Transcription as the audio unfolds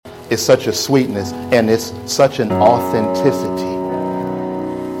is such a sweetness, and it's such an authenticity.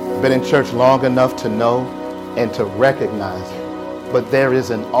 I've been in church long enough to know and to recognize it. But there is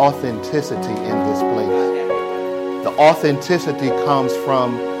an authenticity in this place. The authenticity comes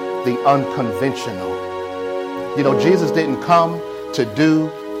from the unconventional. You know, Jesus didn't come to do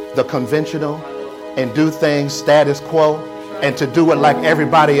the conventional and do things status quo and to do it like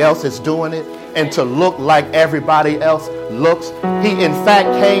everybody else is doing it and to look like everybody else looks. He, in fact,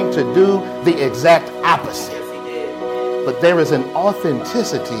 came to do the exact opposite. But there is an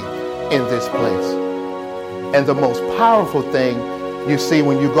authenticity in this place. And the most powerful thing you see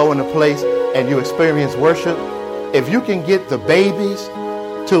when you go in a place and you experience worship, if you can get the babies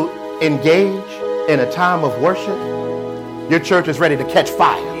to engage in a time of worship, your church is ready to catch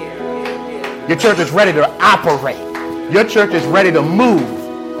fire. Your church is ready to operate. Your church is ready to move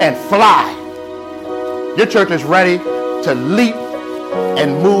and fly. Your church is ready to leap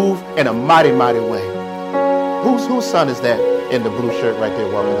and move in a mighty, mighty way. Whose son is that in the blue shirt right there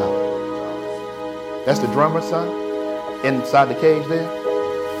walking out? That's the drummer's son inside the cage there?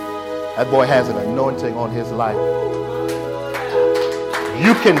 That boy has an anointing on his life.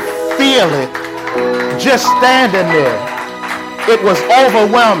 You can feel it just standing there. It was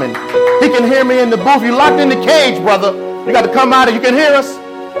overwhelming. He can hear me in the booth. You locked in the cage, brother. You got to come out and you can hear us.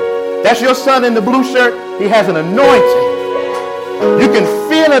 That's your son in the blue shirt. He has an anointing. You can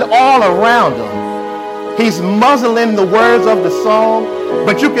feel it all around him. He's muzzling the words of the song,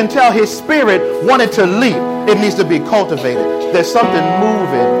 but you can tell his spirit wanted to leap. It needs to be cultivated. There's something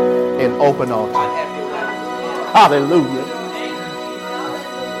moving in open altar. Hallelujah.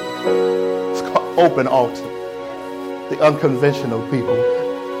 It's called open altar. The unconventional people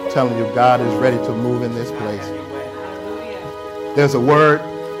telling you God is ready to move in this place. There's a word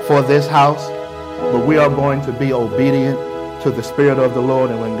for this house, but we are going to be obedient to the Spirit of the Lord.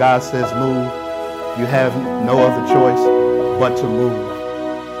 And when God says move, you have no other choice but to move.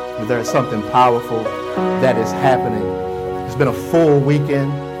 But there is something powerful that is happening. It's been a full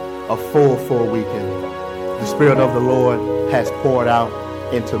weekend, a full weekend. The Spirit of the Lord has poured out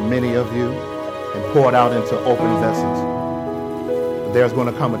into many of you and poured out into open vessels. But there's going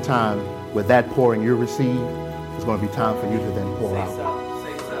to come a time where that pouring you receive, it's going to be time for you to then pour out.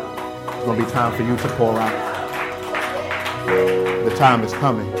 It's going to be time for you to pour out. The time is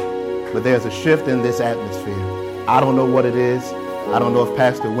coming, but there's a shift in this atmosphere. I don't know what it is. I don't know if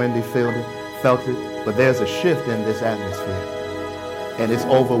Pastor Wendy felt it, but there's a shift in this atmosphere, and it's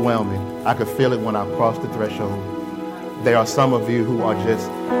overwhelming. I could feel it when I crossed the threshold. There are some of you who are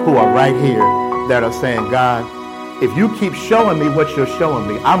right here that are saying, God, if you keep showing me what you're showing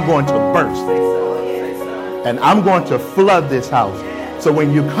me, I'm going to burst, and I'm going to flood this house. So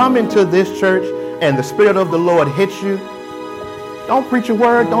when you come into this church and the Spirit of the Lord hits you, don't preach a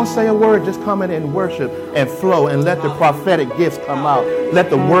word, don't say a word, just come in and worship and flow and let the prophetic gifts come out. Let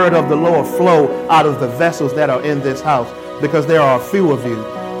the word of the Lord flow out of the vessels that are in this house, because there are a few of you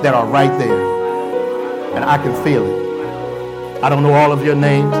that are right there, and I can feel it. I don't know all of your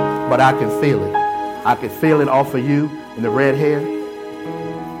names, but I can feel it. I can feel it off of you in the red hair,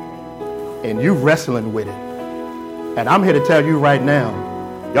 and you wrestling with it. And I'm here to tell you right now,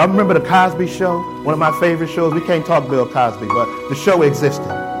 y'all remember the Cosby Show? One of my favorite shows. We can't talk Bill Cosby, but the show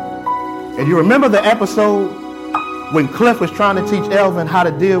existed. And you remember the episode when Cliff was trying to teach Elvin how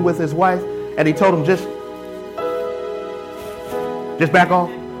to deal with his wife, and he told him just back off,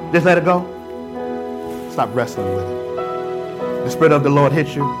 just let it go. Stop wrestling with it. The Spirit of the Lord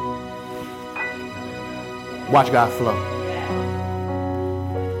hits you. Watch God flow.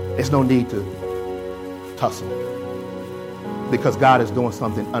 There's no need to tussle, because God is doing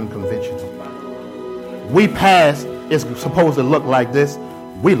something unconventional. We past is supposed to look like this.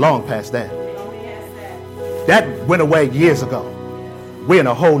 We long past that. That went away years ago. We're in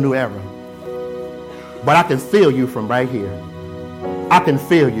a whole new era. But I can feel you from right here. I can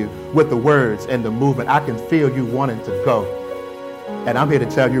feel you with the words and the movement. I can feel you wanting to go. And I'm here to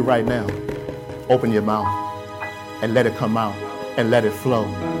tell you right now, open your mouth and let it come out and let it flow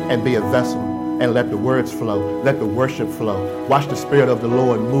and be a vessel. And let the words flow. Let the worship flow. Watch the Spirit of the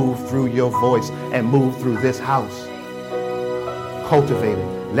Lord move through your voice and move through this house. Cultivate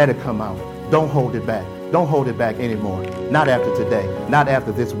it. Let it come out. Don't hold it back. Don't hold it back anymore. Not after today. Not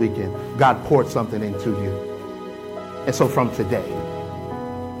after this weekend. God poured something into you. And so from today,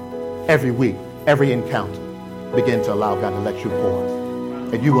 every week, every encounter, begin to allow God to let you pour.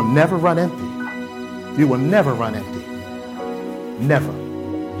 And you will never run empty. You will never run empty. Never.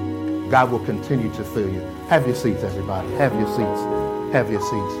 God will continue to fill you. Have your seats, everybody. Have your seats. Have your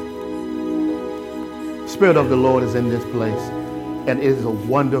seats. Spirit of the Lord is in this place. And it is a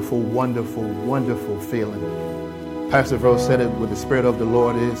wonderful, wonderful, wonderful feeling. Pastor Rose said it, where the Spirit of the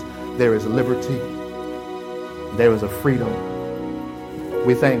Lord is, there is liberty. There is a freedom.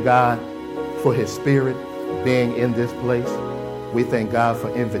 We thank God for his Spirit being in this place. We thank God for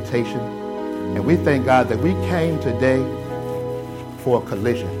invitation. And we thank God that we came today for a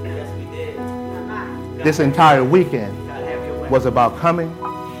collision. Yes, we did. This entire weekend was about coming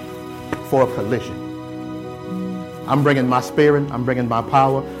for a collision. I'm bringing my spirit, I'm bringing my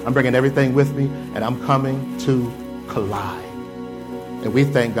power, I'm bringing everything with me, and I'm coming to collide. And we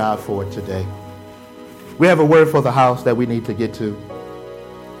thank God for it today. We have a word for the house that we need to get to.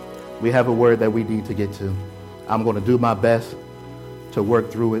 We have a word that we need to get to. I'm going to do my best to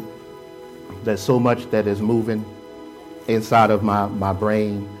work through it. There's so much that is moving inside of my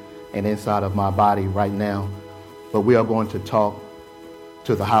brain and inside of my body right now. But we are going to talk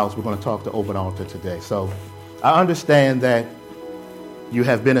to the house. We're going to talk to Open Altar today. So I understand that you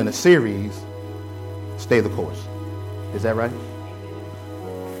have been in a series, Stay the Course. Is that right?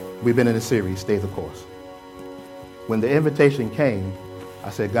 We've been in a series, Stay the Course. When the invitation came, I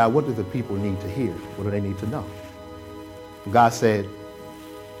said, God, what do the people need to hear? What do they need to know? God said,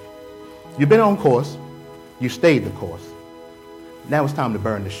 you've been on course. You stayed the course. Now it's time to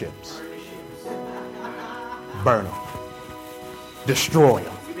burn the ships. Burn them. Destroy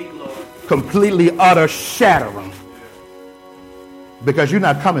them. Completely utter shatter them. Because you're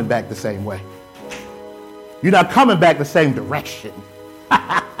not coming back the same way. You're not coming back the same direction.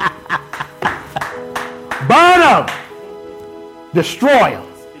 Burn them. Destroy them.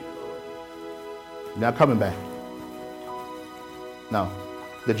 You're not coming back. No.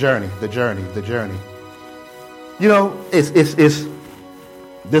 The journey. You know, it's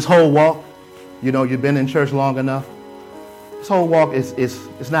this whole walk, you know, you've been in church long enough. This whole walk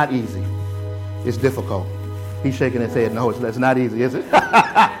it's not easy. It's difficult. He's shaking his head. No, it's not easy, is it?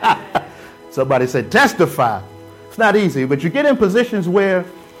 Somebody said, testify. It's not easy, but you get in positions where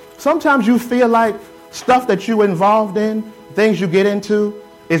sometimes you feel like stuff that you're involved in, things you get into,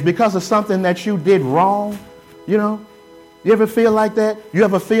 is because of something that you did wrong, you know? You ever feel like that? You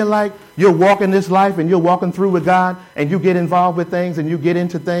ever feel like you're walking this life and you're walking through with God and you get involved with things and you get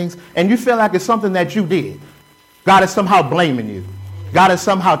into things and you feel like it's something that you did. God is somehow blaming you. God is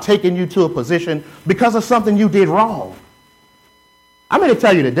somehow taking you to a position because of something you did wrong. I'm going to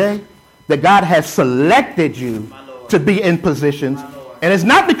tell you today that God has selected you to be in positions. And it's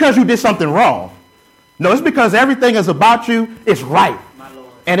not because you did something wrong. No, it's because everything is about you. It's right.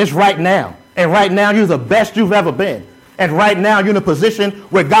 And it's right now. And right now you're the best you've ever been. And right now you're in a position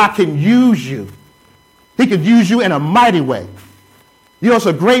where God can use you. He can use you in a mighty way. You know, it's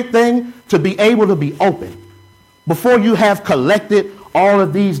a great thing to be able to be open. Before you have collected all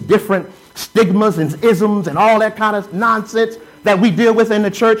of these different stigmas and isms and all that kind of nonsense that we deal with in the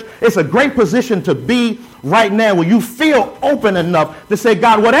church, it's a great position to be right now where you feel open enough to say,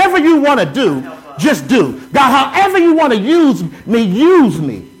 God, whatever you want to do, just do. God, however you want to use me, use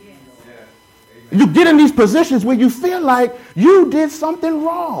me. You get in these positions where you feel like you did something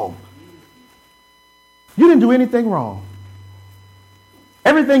wrong. You didn't do anything wrong.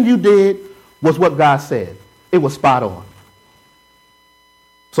 Everything you did was what God said. It was spot on.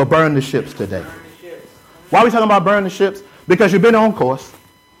 So burn the ships today. Why are we talking about burn the ships? Because you've been on course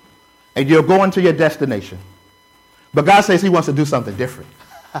and you're going to your destination. But God says he wants to do something different.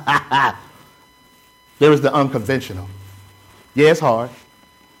 There is the unconventional. Yeah, it's hard.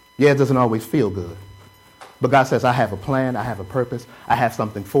 Yeah, it doesn't always feel good. But God says, I have a plan, I have a purpose, I have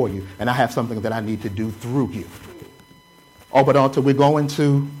something for you, and I have something that I need to do through you. Oh, but until we go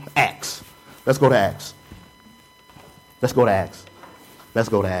into Acts. Let's go to Acts. Let's go to Acts. Let's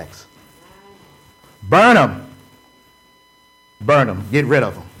go to Acts. Burn them. Burn them. Get rid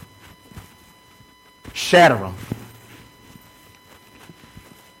of them. Shatter them.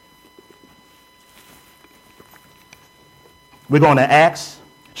 We're going to Acts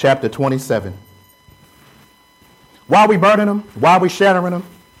chapter 27. Why are we burning them? Why are we shattering them?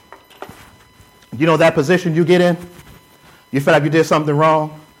 You know that position you get in? You feel like you did something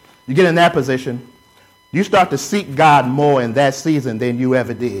wrong? You get in that position. You start to seek God more in that season than you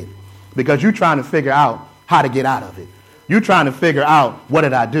ever did. Because you're trying to figure out how to get out of it. You're trying to figure out, what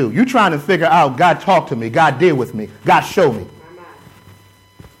did I do? You're trying to figure out, God talked to me. God deal with me. God show me.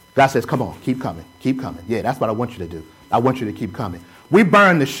 God says, come on, keep coming. Keep coming. Yeah, that's what I want you to do. I want you to keep coming. We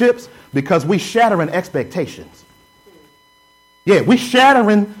burn the ships because we shattering expectations. Yeah, we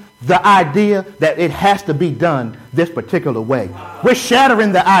shattering the idea that it has to be done this particular way. We're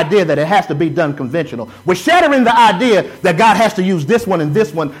shattering the idea that it has to be done conventional. We're shattering the idea that God has to use this one,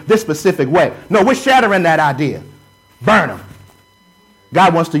 this specific way. No, we're shattering that idea. Burn them.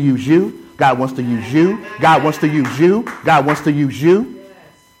 God wants to use you. God wants to use you. God wants to use you. God wants to use you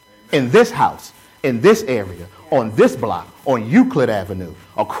in this house, in this area, on this block, on Euclid Avenue,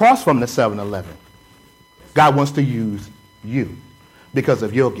 across from the 7-Eleven. God wants to use you because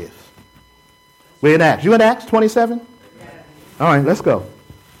of your gifts. We're in Acts. You in Acts 27? All right, let's go.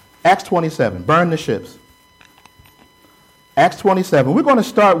 Acts 27. Burn the ships. Acts 27. We're going to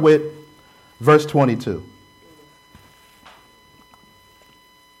start with verse 22.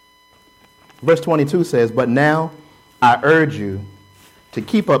 Verse 22 says, "But now I urge you to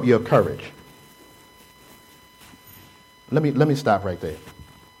keep up your courage." Let me stop right there.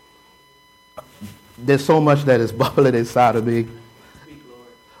 There's so much that is bubbling inside of me.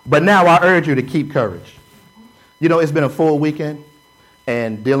 But now I urge you to keep courage. You know, it's been a full weekend,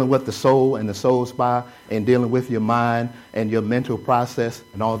 and dealing with the soul and the soul spy, and dealing with your mind and your mental process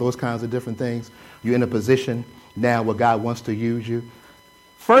and all those kinds of different things. You're in a position now where God wants to use you.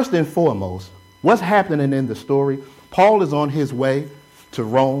 First and foremost, what's happening in the story? Paul is on his way to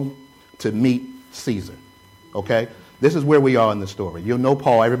Rome to meet Caesar. Okay? This is where we are in the story. You'll know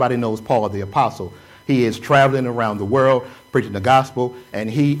Paul. Everybody knows Paul, the apostle. He is traveling around the world, preaching the gospel, and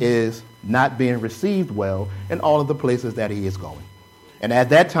he is not being received well in all of the places that he is going. And at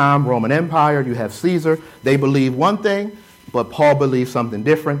that time, Roman Empire, you have Caesar. They believe one thing, but Paul believes something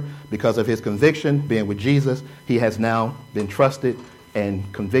different because of his conviction, being with Jesus. He has now been trusted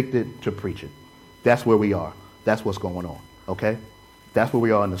and convicted to preach it. That's where we are. That's what's going on, okay? That's where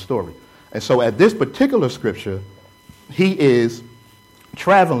we are in the story. And so at this particular scripture, he is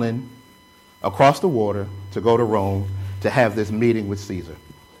traveling across the water to go to Rome to have this meeting with Caesar.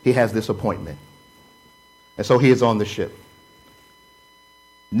 He has this appointment. And so he is on the ship.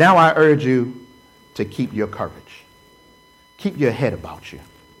 Now I urge you to keep your courage. Keep your head about you.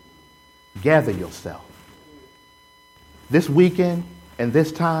 Gather yourself. This weekend and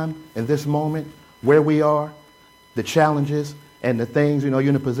this time and this moment where we are, the challenges and the things, you're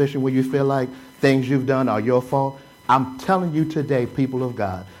in a position where you feel like things you've done are your fault. I'm telling you today, people of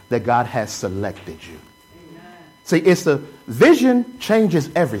God, that God has selected you. Amen. See, it's the vision changes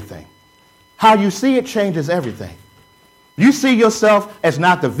everything. How you see it changes everything. You see yourself as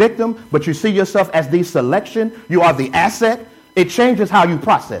not the victim, but you see yourself as the selection. You are the asset. It changes how you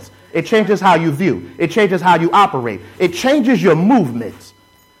process. It changes how you view. It changes how you operate. It changes your movements.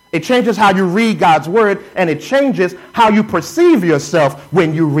 It changes how you read God's word, and it changes how you perceive yourself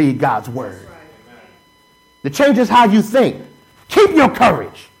when you read God's word. It changes how you think. Keep your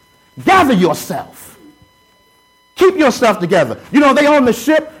courage. Gather yourself. Keep yourself together. They on the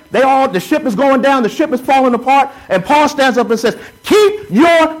ship. The ship is going down. The ship is falling apart. And Paul stands up and says, keep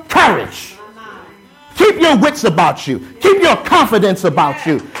your courage. Keep your wits about you. Keep your confidence about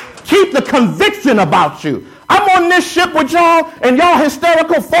you. Keep the conviction about you. I'm on this ship with y'all, and y'all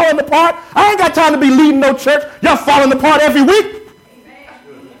hysterical, falling apart. I ain't got time to be leading no church. Y'all falling apart every week.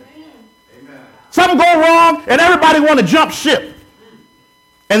 Something go wrong, and everybody want to jump ship.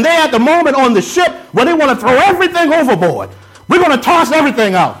 And they're at the moment on the ship where they want to throw everything overboard. We're going to toss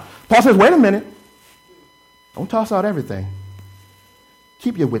everything out. Paul says, wait a minute. Don't toss out everything.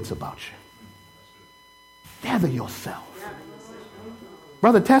 Keep your wits about you. Gather yourself.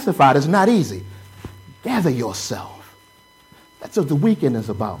 Brother testified, it's not easy. Gather yourself. That's what the weekend is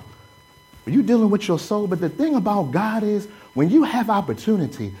about. You're dealing with your soul, but the thing about God is when you have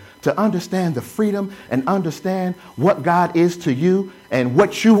opportunity to understand the freedom and understand what God is to you and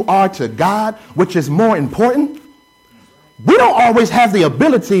what you are to God, which is more important, we don't always have the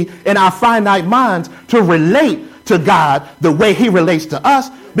ability in our finite minds to relate to God the way he relates to us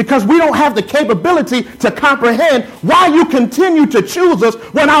because we don't have the capability to comprehend why you continue to choose us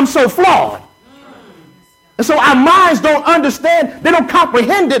when I'm so flawed. And so our minds don't understand, they don't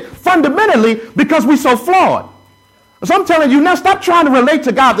comprehend it fundamentally because we're so flawed. So I'm telling you now, stop trying to relate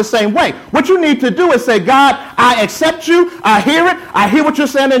to God the same way. What you need to do is say, God, I accept you. I hear it. I hear what you're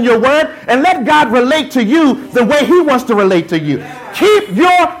saying in your word. And let God relate to you the way he wants to relate to you. Keep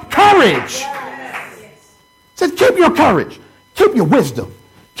your courage. It says, keep your courage. Keep your wisdom.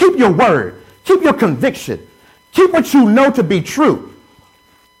 Keep your word. Keep your conviction. Keep what you know to be true.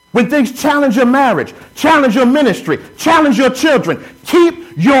 When things challenge your marriage, challenge your ministry, challenge your children,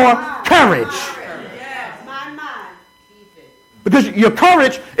 keep your courage. Because your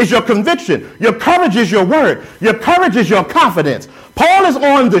courage is your conviction. Your courage is your word. Your courage is your confidence. Paul is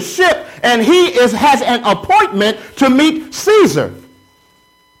on the ship and he has an appointment to meet Caesar.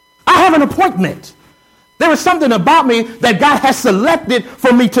 I have an appointment. There is something about me that God has selected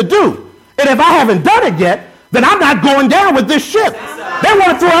for me to do. And if I haven't done it yet, then I'm not going down with this ship. They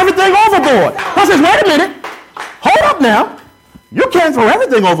want to throw everything overboard. I says, wait a minute. Hold up now. You can't throw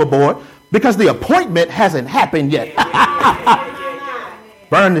everything overboard because the appointment hasn't happened yet.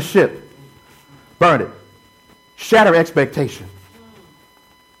 Burn the ship. Burn it. Shatter expectation.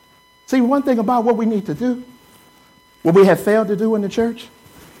 See, one thing about what we need to do, what we have failed to do in the church,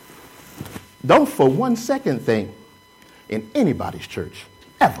 don't for 1 second think in anybody's church,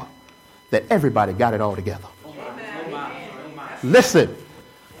 ever, that everybody got it all together. Listen,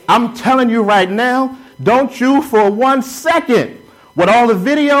 I'm telling you right now, don't you for 1 second, with all the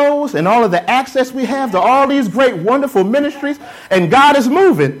videos and all of the access we have to all these great, wonderful ministries, and God is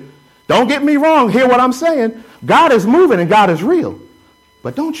moving. Don't get me wrong, hear what I'm saying. God is moving and God is real.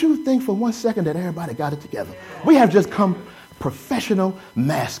 But don't you think for 1 second that everybody got it together. We have just come professional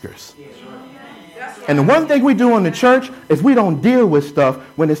maskers. And the one thing we do in the church is we don't deal with stuff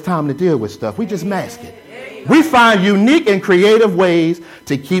when it's time to deal with stuff. We just mask it. We find unique and creative ways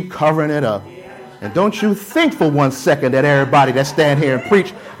to keep covering it up. And don't you think for 1 second that everybody that stand here and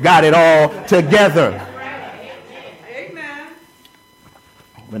preach got it all together. Amen.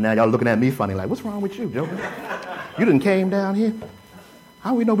 But now y'all looking at me funny like, what's wrong with you, Joe? You done came down here. How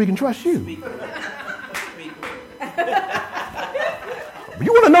do we know we can trust you? You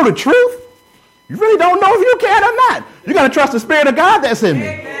want to know the truth? You really don't know if you can or not. You got to trust the Spirit of God that's in me.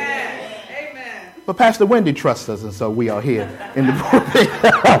 Amen. Amen. But Pastor Wendy trusts us, and so we are here in the pulpit.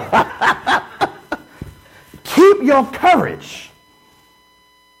 Keep your courage.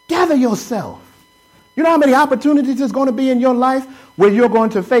 Gather yourself. You know how many opportunities there's going to be in your life where you're going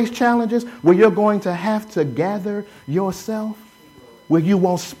to face challenges, where you're going to have to gather yourself, where you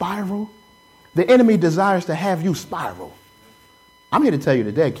won't spiral? The enemy desires to have you spiral. I'm here to tell you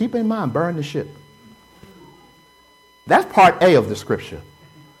today, keep in mind, burn the ship. That's part A of the scripture.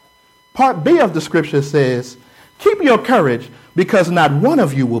 Part B of the scripture says, keep your courage because not one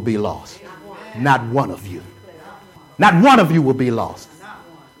of you will be lost. Not one of you. Not one of you will be lost.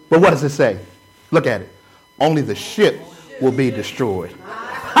 But what does it say? Look at it. Only the ship will be destroyed. Burn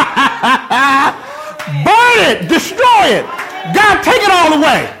it. Destroy it. God, take it all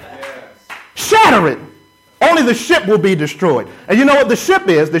away. Shatter it. Only the ship will be destroyed. And you know what the ship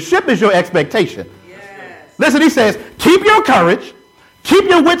is? The ship is your expectation. Yes. Listen, he says, keep your courage. Keep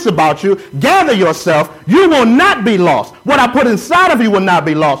your wits about you. Gather yourself. You will not be lost. What I put inside of you will not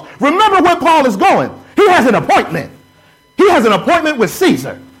be lost. Remember where Paul is going. He has an appointment. He has an appointment with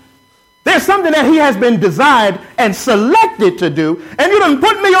Caesar. There's something that he has been designed and selected to do. And you done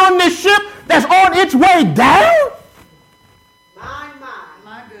put me on this ship that's on its way down?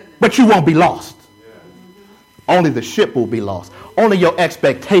 My goodness. But you won't be lost. Only the ship will be lost. Only your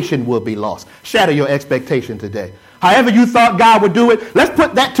expectation will be lost. Shatter your expectation today. However you thought God would do it, let's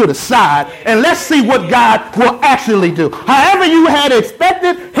put that to the side and let's see what God will actually do. However you had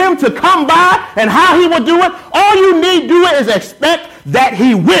expected him to come by and how he would do it, all you need to do is expect that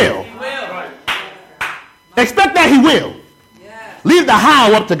he will. He will. Expect that he will. Yes. Leave the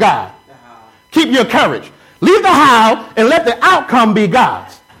how up to God. Keep your courage. Leave the how and let the outcome be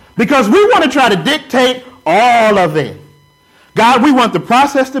God's. Because we want to try to dictate all of it. God, we want the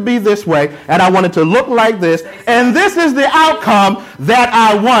process to be this way, and I want it to look like this, and this is the outcome that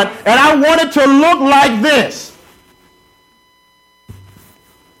I want, and I want it to look like this.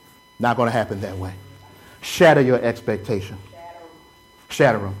 Not going to happen that way. Shatter your expectation.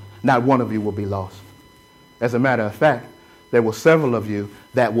 Shatter them. Not one of you will be lost. As a matter of fact, there were several of you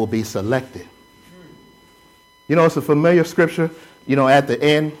that will be selected. You know, it's a familiar scripture, you know, at the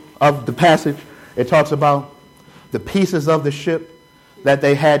end of the passage. It talks about the pieces of the ship that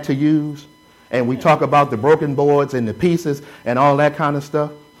they had to use. And we talk about the broken boards and the pieces and all that kind of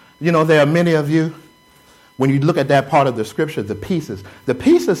stuff. You know, there are many of you, when you look at that part of the scripture, the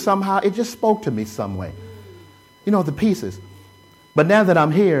pieces somehow, it just spoke to me some way. You know, the pieces. But now that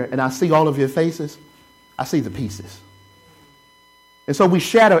I'm here and I see all of your faces, I see the pieces. And so we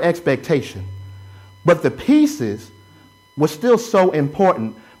shatter expectation. But the pieces were still so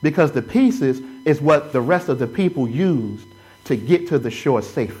important because the pieces is what the rest of the people used to get to the shore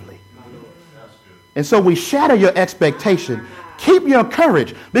safely. And so we shatter your expectation. Keep your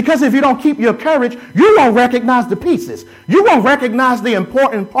courage. Because if you don't keep your courage, you won't recognize the pieces. You won't recognize the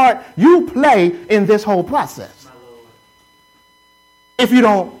important part you play in this whole process. If you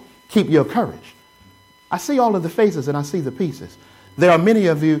don't keep your courage. I see all of the faces and I see the pieces. There are many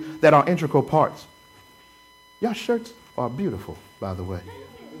of you that are integral parts. Your shirts are beautiful, by the way.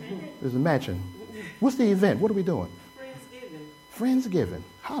 There's a matching. What's the event? What are we doing? Friendsgiving. Friendsgiving.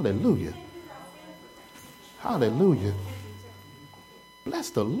 Hallelujah. Hallelujah. Bless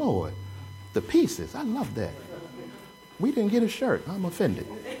the Lord. The pieces. I love that. We didn't get a shirt. I'm offended.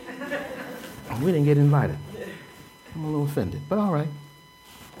 We didn't get invited. I'm a little offended, but all right.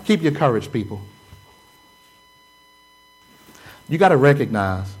 Keep your courage, people. You got to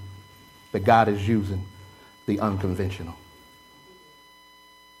recognize that God is using the unconventional.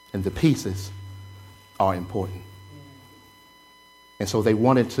 And the pieces are important. And so they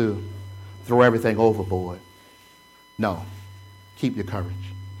wanted to throw everything overboard. No, keep your courage.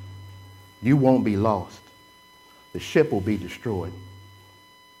 You won't be lost. The ship will be destroyed,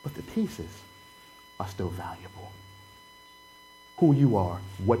 but the pieces are still valuable. Who you are,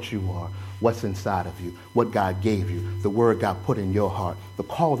 what's inside of you, what God gave you, the word God put in your heart, the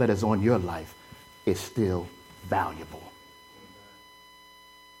call that is on your life is still valuable.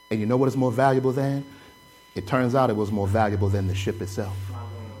 And you know what is more valuable than? It turns out it was more valuable than the ship itself.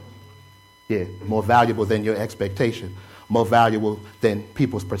 Yeah, more valuable than your expectation, more valuable than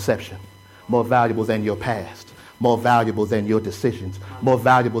people's perception, more valuable than your past, more valuable than your decisions, more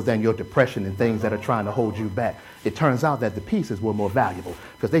valuable than your depression and things that are trying to hold you back. It turns out that the pieces were more valuable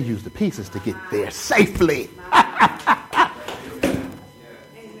because they used the pieces to get there safely.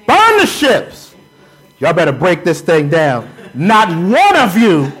 Burn the ships. Y'all better break this thing down. Not one of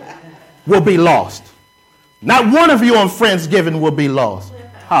you will be lost. Not one of you on Friendsgiving will be lost.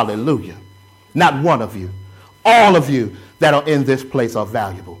 Hallelujah. Not one of you. All of you that are in this place are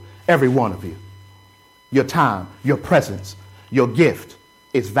valuable. Every one of you. Your time, your presence, your gift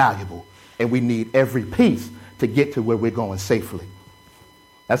is valuable. And we need every piece to get to where we're going safely.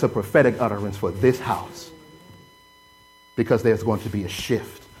 That's a prophetic utterance for this house. Because there's going to be a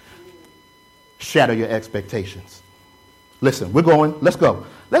shift. Shatter your expectations. Listen, let's go.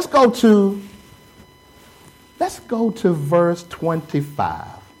 Let's go to verse 25.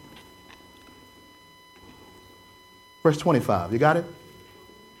 Verse 25, you got it?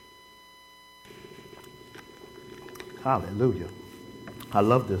 Hallelujah. I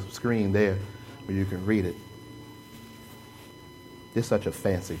love the screen there where you can read it. It's such a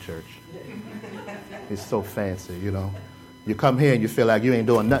fancy church. It's so fancy, you know. You come here and you feel like you ain't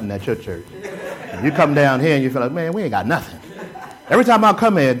doing nothing at your church. And you come down here and you feel like, man, we ain't got nothing. Every time I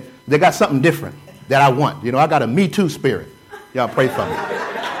come in, they got something different that I want. You know, I got a Me Too spirit. Y'all pray for me.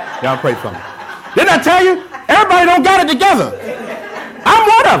 Y'all pray for me. Didn't I tell you? Everybody don't got it together. I'm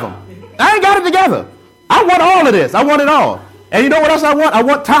one of them. I ain't got it together. I want all of this. I want it all. And you know what else I want? I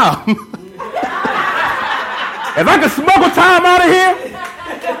want time. If I could smuggle time out of here,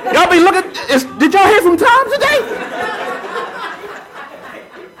 y'all be looking. Did y'all hear from Tom today?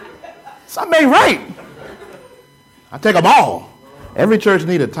 Something ain't right. I take them all. Every church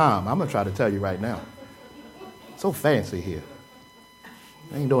needed time. I'm going to try to tell you right now. So fancy here.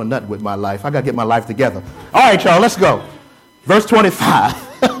 I ain't doing nothing with my life. I got to get my life together. All right, y'all, let's go. Verse 25.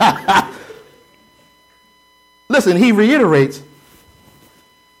 Listen, he reiterates,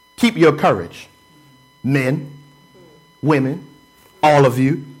 keep your courage. Men, women, all of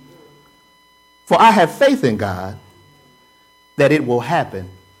you. For I have faith in God that it will happen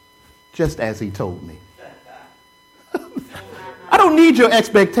just as he told me. I don't need your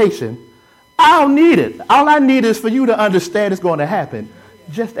expectation. I don't need it. All I need is for you to understand it's going to happen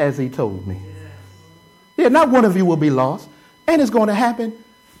just as he told me. Yeah, not one of you will be lost. And it's going to happen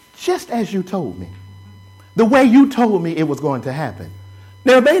just as you told me. The way you told me it was going to happen.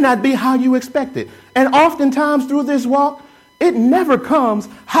 Now, it may not be how you expected. And oftentimes through this walk, it never comes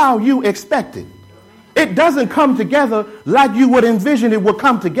how you expected. It doesn't come together like you would envision it would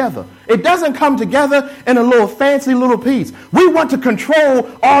come together. It doesn't come together in a little fancy little piece. We want to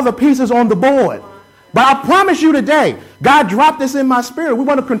control all the pieces on the board. But I promise you today, God dropped this in my spirit. We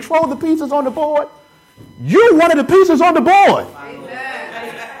want to control the pieces on the board. You're one of the pieces on the board.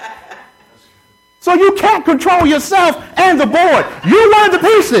 So you can't control yourself and the board. You're one of the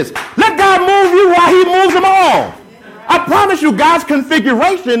pieces. Let God move you while he moves them all. I promise you God's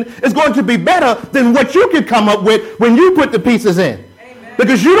configuration is going to be better than what you can come up with when you put the pieces in. Amen.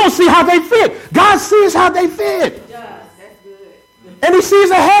 Because you don't see how they fit. God sees how they fit. Yeah, that's good. And he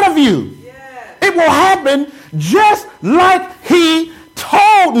sees ahead of you. Yeah. It will happen just like he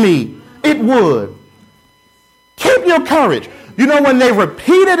told me it would. Keep your courage. You know, when they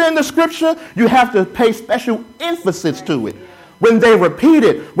repeat it in the scripture, you have to pay special emphasis to it. When they repeat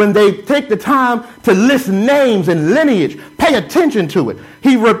it, when they take the time to list names and lineage, pay attention to it.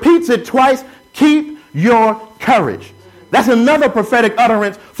 He repeats it twice. Keep your courage. That's another prophetic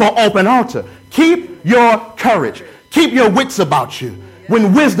utterance for open altar. Keep your courage. Keep your wits about you.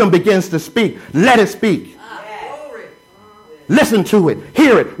 When wisdom begins to speak, let it speak. Listen to it.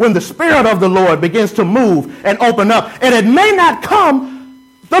 Hear it. When the Spirit of the Lord begins to move and open up, and it may not come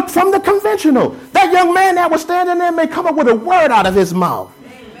from the conventional. That young man that was standing there may come up with a word out of his mouth.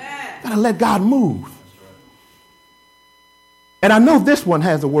 Amen. Gotta let God move. And I know this one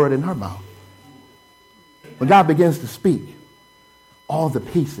has a word in her mouth. When God begins to speak, all the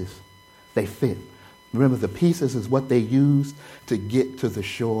pieces, they fit. Remember, the pieces is what they used to get to the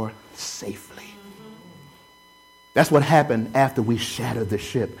shore safely. That's what happened after we shattered the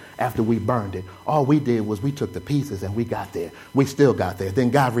ship, after we burned it. All we did was we took the pieces and we got there. We still got there. Then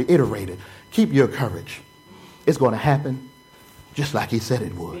God reiterated, keep your courage. It's going to happen just like he said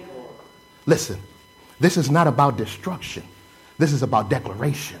it would. Listen, this is not about destruction. This is about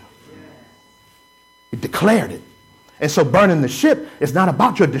declaration. He declared it. And so burning the ship is not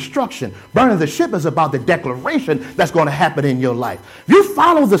about your destruction. Burning the ship is about the declaration that's going to happen in your life. You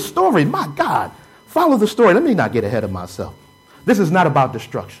follow the story. My God, follow the story. Let me not get ahead of myself. This is not about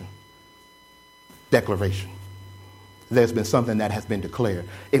destruction. Declaration. There's been something that has been declared.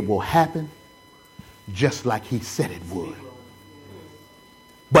 It will happen just like he said it would.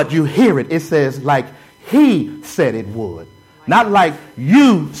 But you hear it. It says like he said it would. Not like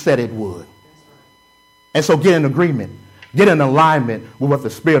you said it would. And so get in agreement. Get in alignment with what the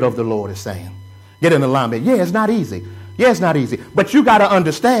Spirit of the Lord is saying. Get in alignment. Yeah, it's not easy. Yeah, it's not easy. But you got to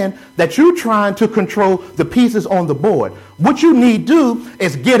understand that you're trying to control the pieces on the board. What you need to do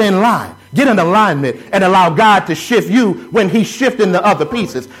is get in line. Get in alignment and allow God to shift you when he's shifting the other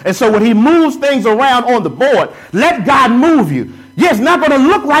pieces. And so when he moves things around on the board, let God move you. Yeah, it's not going to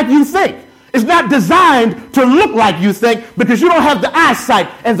look like you think. It's not designed to look like you think because you don't have the eyesight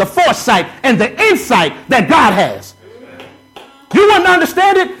and the foresight and the insight that God has. You wouldn't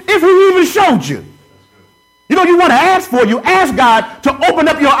understand it if he even showed you. You know, you want to ask for it. You ask God to open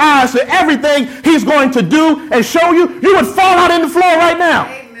up your eyes to everything he's going to do and show you. You would fall out in the floor right now.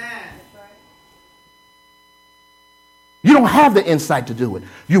 Amen. You don't have the insight to do it.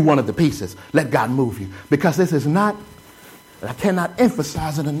 You're one of the pieces. Let God move you. Because this is not, I cannot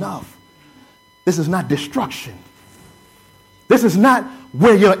emphasize it enough. This is not destruction. This is not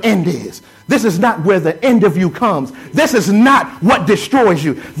where your end is. This is not where the end of you comes. This is not what destroys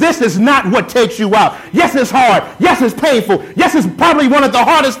you. This is not what takes you out. Yes, it's hard. Yes, it's painful. Yes, it's probably one of the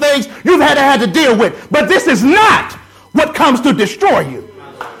hardest things you've had to deal with. But this is not what comes to destroy you.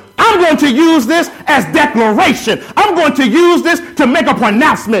 I'm going to use this as declaration. I'm going to use this to make a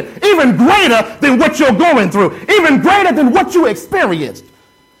pronouncement even greater than what you're going through, even greater than what you experienced.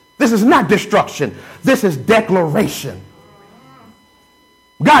 This is not destruction. This is declaration.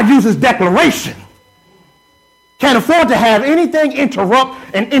 God uses declaration. Can't afford to have anything interrupt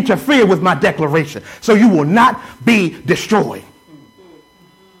and interfere with my declaration. So you will not be destroyed.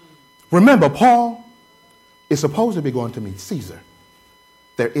 Remember, Paul is supposed to be going to meet Caesar.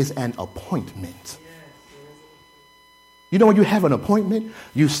 There is an appointment. You know, when you have an appointment,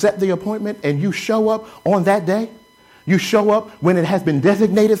 you set the appointment and you show up on that day. You show up when it has been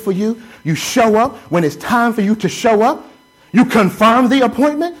designated for you. You show up when it's time for you to show up. You confirm the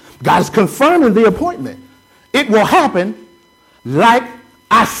appointment. God is confirming the appointment. It will happen like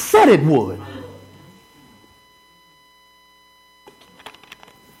I said it would.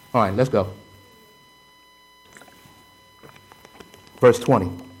 All right, let's go. Verse 20.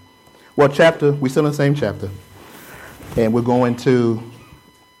 What chapter? We're still in the same chapter. And we're going to...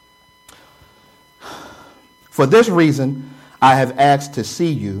 For this reason, I have asked to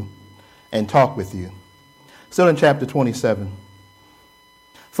see you and talk with you. Still in chapter 27.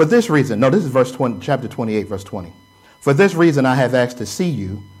 For this reason, no, this is verse 20, chapter 28, verse 20. For this reason, I have asked to see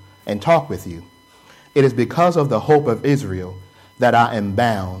you and talk with you. It is because of the hope of Israel that I am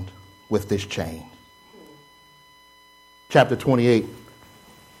bound with this chain. Chapter 28,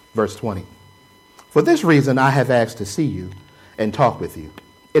 verse 20. For this reason, I have asked to see you and talk with you.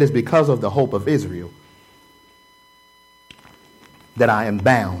 It is because of the hope of Israel that I am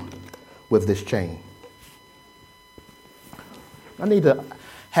bound with this chain. I need to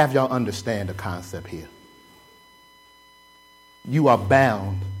have y'all understand the concept here. You are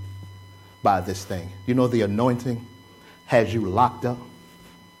bound by this thing. You know, the anointing has you locked up.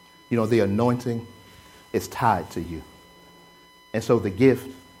 You know, the anointing is tied to you. And so the gift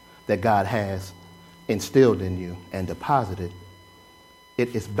that God has instilled in you and deposited,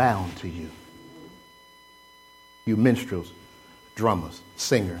 it is bound to you. You minstrels, drummers,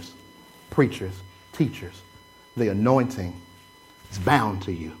 singers, preachers, teachers, the anointing is bound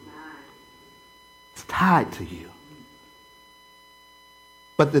to you. It's tied to you.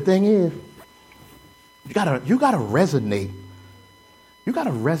 But the thing is, you gotta resonate. You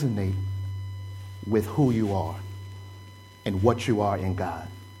gotta resonate with who you are and what you are in God.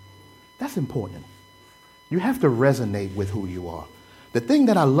 That's important. You have to resonate with who you are. The thing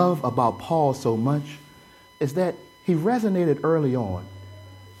that I love about Paul so much is that he resonated early on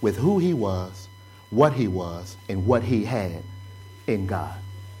with who he was, and what he had, in God.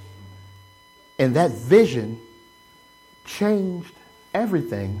 And that vision changed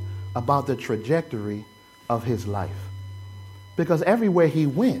everything about the trajectory of his life. Because everywhere he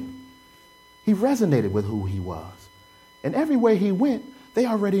went, he resonated with who he was. And everywhere he went, they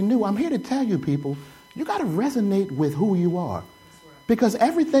already knew. I'm here to tell you, people, you got to resonate with who you are. Because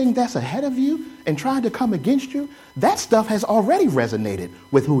everything that's ahead of you and trying to come against you, that stuff has already resonated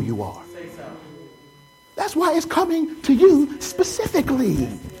with who you are. That's why it's coming to you specifically.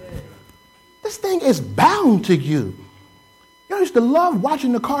 This thing is bound to you. I used to love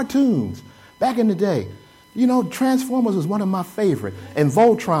watching the cartoons back in the day. You know, Transformers was one of my favorite, and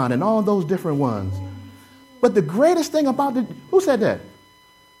Voltron and all those different ones. But the greatest thing about who said that?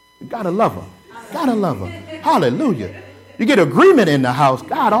 You gotta love her. Gotta love her. Hallelujah. You get agreement in the house.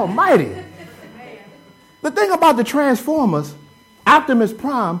 God almighty. The thing about the Transformers, Optimus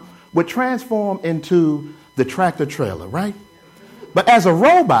Prime would transform into the tractor trailer, right? But as a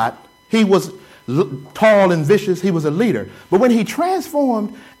robot, he was tall and vicious. He was a leader. But when he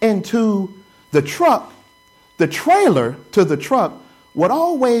transformed into the truck, the trailer to the truck would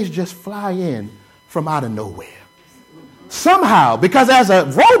always just fly in from out of nowhere. Somehow, because as a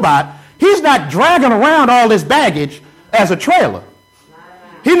robot, he's not dragging around all this baggage as a trailer.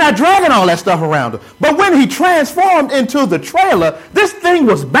 He's not dragging all that stuff around him. But when he transformed into the trailer, this thing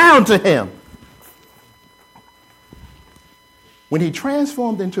was bound to him. When he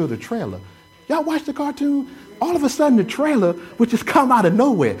transformed into the trailer, y'all watch the cartoon? All of a sudden the trailer would just come out of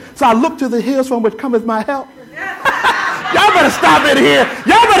nowhere. So I looked to the hills from which cometh my help. Y'all better stop it here.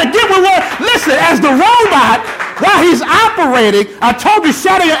 Y'all better get with what. Listen, as the robot, while he's operating, I told you,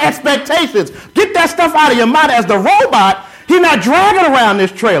 shatter your expectations. Get that stuff out of your mind. As the robot, he's not dragging around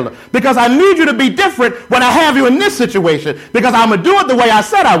this trailer because I need you to be different when I have you in this situation because I'm going to do it the way I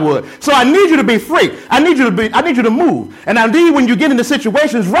said I would. So I need you to be free. I need you to move. And I need when you get into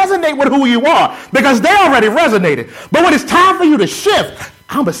situations, resonate with who you are because they already resonated. But when it's time for you to shift,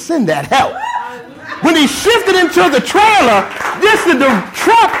 I'm going to send that help. When he shifted into the trailer,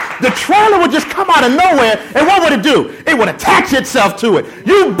 the trailer would just come out of nowhere. And what would it do? It would attach itself to it.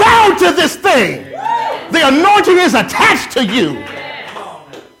 You bound to this thing. The anointing is attached to you.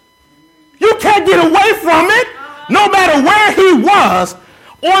 You can't get away from it. No matter where he was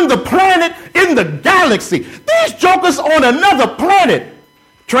on the planet, in the galaxy. These jokers on another planet.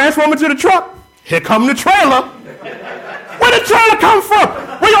 Transform into the truck. Here come the trailer. Where the trailer come from?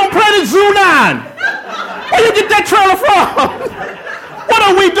 We on planet Zoo 9. Where you get that trailer from? What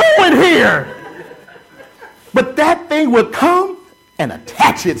are we doing here? But that thing would come and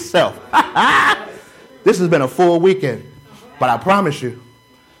attach itself. This has been a full weekend, but I promise you,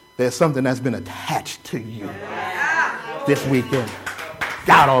 there's something that's been attached to you this weekend.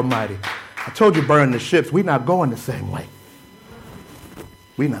 God Almighty. I told you burn the ships. We're not going the same way.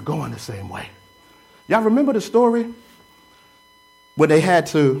 We're not going the same way. Y'all remember the story when they had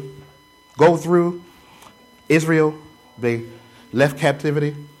to go through Israel? They left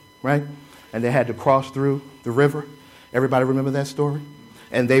captivity, right? And they had to cross through the river. Everybody remember that story?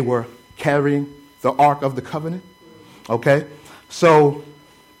 And they were carrying the Ark of the Covenant. Okay? So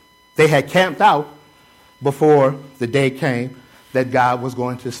they had camped out before the day came that God was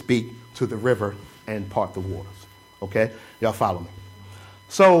going to speak to the river and part the waters. Okay? Y'all follow me?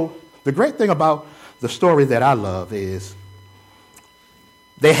 So the great thing about the story that I love is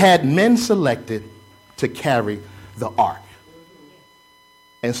they had men selected to carry the ark.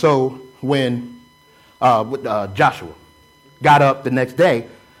 And so when Joshua got up the next day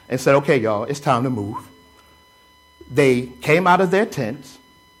and said, okay, y'all, it's time to move. They came out of their tents,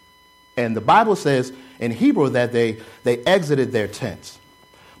 and the Bible says in Hebrew that they exited their tents.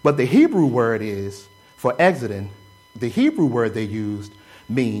 But the Hebrew word is, for exiting, the Hebrew word they used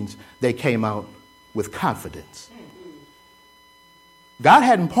means they came out with confidence. God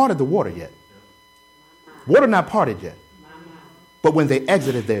hadn't parted the water yet. Water not parted yet. But when they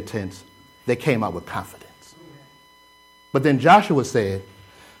exited their tents, they came out with confidence. But then Joshua said,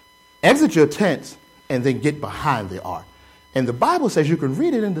 exit your tents and then get behind the ark. And the Bible says, you can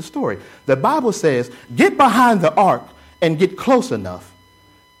read it in the story. The Bible says, get behind the ark and get close enough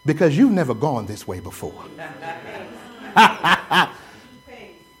because you've never gone this way before.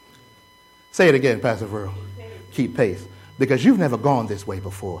 Say it again, Pastor Verl. Keep pace. Because you've never gone this way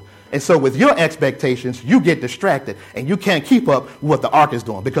before. And so with your expectations, you get distracted and you can't keep up with what the ark is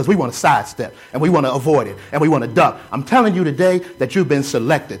doing because we want to sidestep and we want to avoid it and we want to duck. I'm telling you today that you've been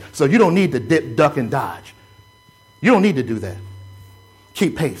selected. So you don't need to dip, duck, and dodge. You don't need to do that.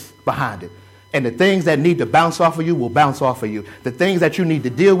 Keep pace behind it. And the things that need to bounce off of you will bounce off of you. The things that you need to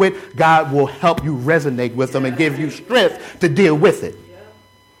deal with, God will help you resonate with them and give you strength to deal with it.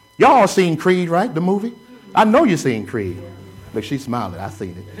 Y'all seen Creed, right? The movie? I know you seen Creed. Look, she's smiling. I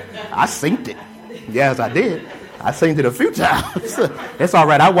seen it. I synced it. Yes, I did. I seen it a few times. It's all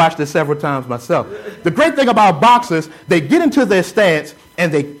right. I watched it several times myself. The great thing about boxers, they get into their stance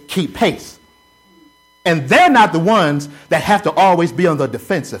and they keep pace. And they're not the ones that have to always be on the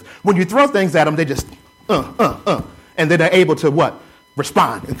defensive. When you throw things at them, they just, and then they're able to what?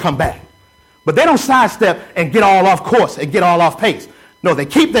 Respond and come back. But they don't sidestep and get all off course and get all off pace. No, they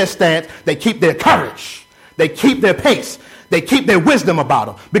keep their stance. They keep their courage. They keep their pace. They keep their wisdom about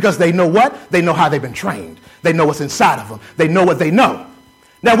them because they know what? They know how they've been trained. They know what's inside of them. They know what they know.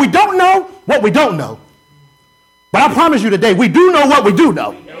 Now, we don't know what we don't know. But I promise you today, we do know what we do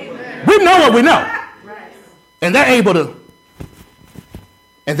know. We know what we know. And they're able to,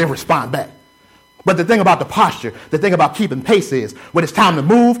 and they respond back. But the thing about the posture, the thing about keeping pace is, when it's time to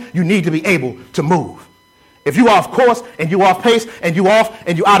move, you need to be able to move. If you're off course, and you're off pace, and you're off,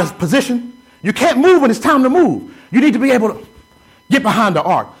 and you're out of position, you can't move when it's time to move. You need to be able to get behind the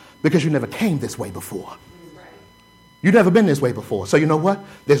arc, because you never came this way before. You've never been this way before. So you know what?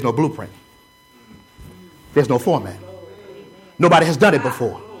 There's no blueprint. There's no format. Nobody has done it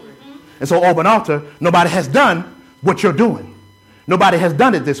before. And so open altar, nobody has done what you're doing. Nobody has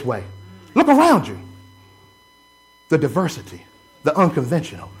done it this way. Look around you. The diversity, the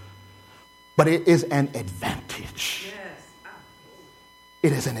unconventional. But it is an advantage.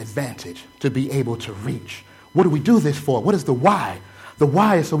 It is an advantage to be able to reach. What do we do this for? What is the why? The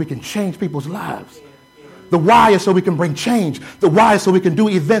why is so we can change people's lives. The why is so we can bring change. The why is so we can do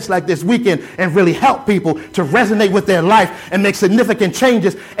events like this weekend and really help people to resonate with their life and make significant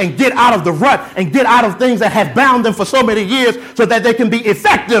changes and get out of the rut and get out of things that have bound them for so many years so that they can be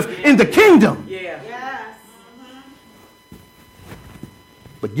effective in the kingdom.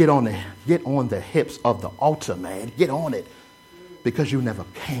 But get on the hips of the altar, man. Get on it, because you never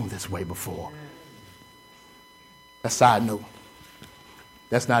came this way before. A side note.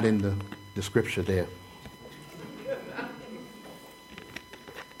 That's not in the scripture there.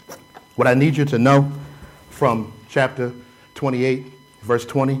 What I need you to know from chapter 28, verse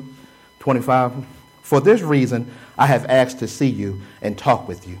 20, 25, for this reason I have asked to see you and talk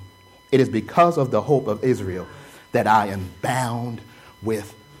with you. It is because of the hope of Israel that I am bound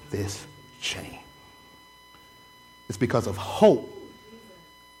with this chain. It's because of hope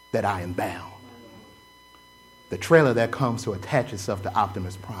that I am bound. The trailer that comes to attach itself to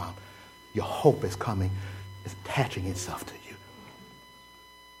Optimus Prime, your hope is coming, is attaching itself to you.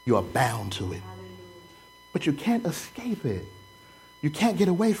 You are bound to it. But you can't escape it. You can't get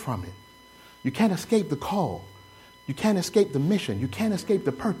away from it. You can't escape the call. You can't escape the mission. You can't escape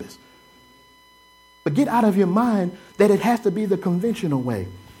the purpose. But get out of your mind that it has to be the conventional way.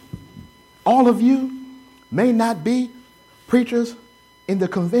 All of you may not be preachers in the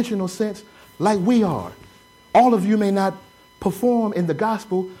conventional sense like we are. All of you may not perform in the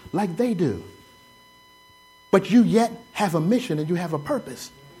gospel like they do. But you yet have a mission and you have a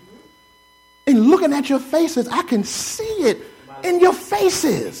purpose. In looking at your faces, I can see it in your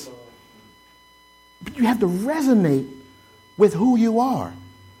faces. But you have to resonate with who you are.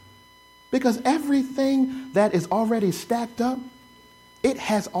 Because everything that is already stacked up, it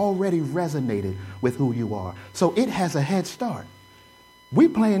has already resonated with who you are. So it has a head start. We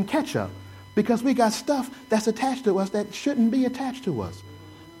playing catch up because we got stuff that's attached to us that shouldn't be attached to us.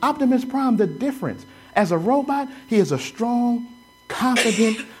 Optimus Prime, the difference. As a robot, he is a strong,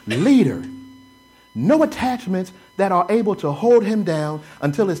 confident leader. No attachments that are able to hold him down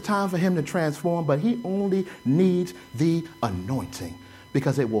until it's time for him to transform, but he only needs the anointing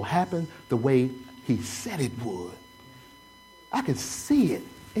because it will happen the way he said it would. I can see it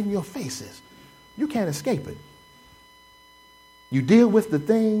in your faces. You can't escape it. You deal with the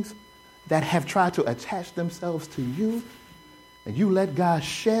things that have tried to attach themselves to you, and you let God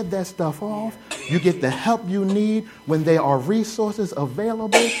shed that stuff off. You get the help you need when there are resources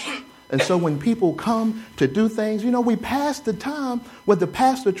available. And so when people come to do things, you know, we passed the time where the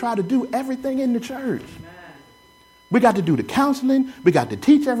pastor tried to do everything in the church. We got to do the counseling. We got to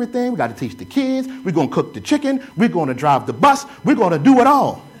teach everything. We got to teach the kids. We're going to cook the chicken. We're going to drive the bus. We're going to do it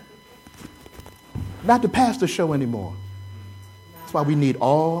all. Not the pastor show anymore. That's why we need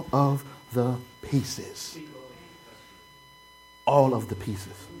all of the pieces. All of the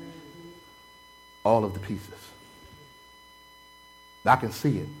pieces. All of the pieces. I can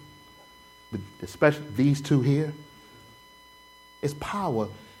see it. But especially these two here. It's power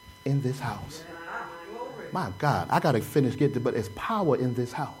in this house. My God, I got to finish getting it, but it's power in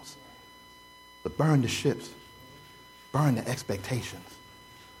this house. But burn the ships. Burn the expectations.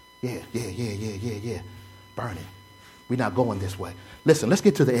 Yeah. Burn it. We're not going this way. Listen, let's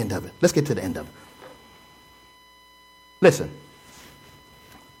get to the end of it. Listen.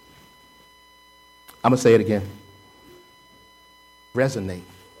 I'm going to say it again. Resonate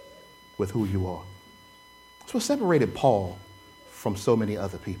with who you are. That's what separated Paul from so many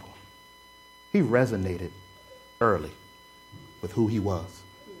other people. He resonated early with who he was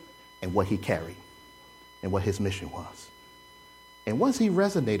and what he carried and what his mission was. And once he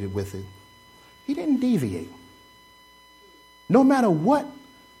resonated with it, he didn't deviate. No matter what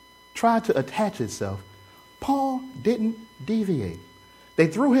tried to attach itself, Paul didn't deviate. They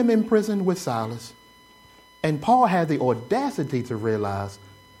threw him in prison with Silas, and Paul had the audacity to realize,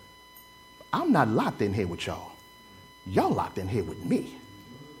 I'm not locked in here with y'all. Y'all locked in here with me.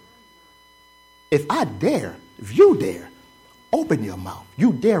 If you dare, open your mouth.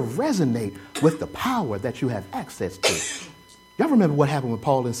 You dare resonate with the power that you have access to. Y'all remember what happened with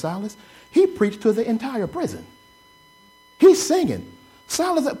Paul and Silas? He preached to the entire prison. He's singing.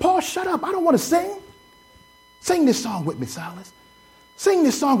 Silas said, Paul, shut up. I don't want to sing. Sing this song with me, Silas. Sing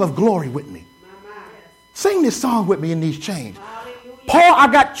this song of glory with me. Sing this song with me in these chains. Paul,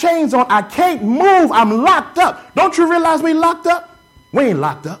 I got chains on. I can't move. I'm locked up. Don't you realize we locked up? We ain't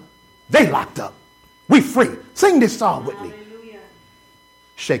locked up. They locked up. We free. Sing this song with me.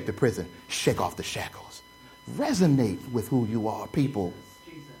 Shake the prison. Shake off the shackles. Resonate with who you are, people.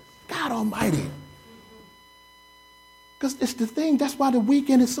 God Almighty. Because it's the thing. That's why the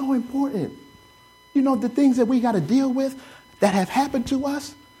weekend is so important. You know, the things that we got to deal with that have happened to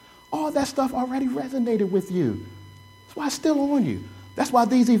us, all that stuff already resonated with you. That's why it's still on you. That's why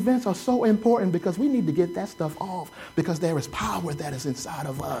these events are so important, because we need to get that stuff off, because there is power that is inside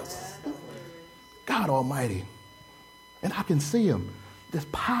of us. God Almighty. And I can see him. This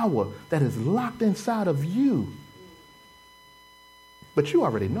power that is locked inside of you. But you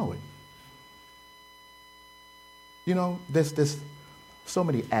already know it. You know, there's so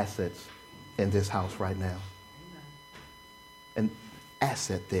many assets in this house right now. An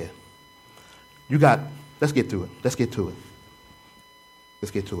asset there. Let's get to it.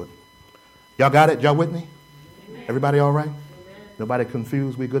 Y'all got it? Y'all with me? Amen. Everybody all right? Amen. Nobody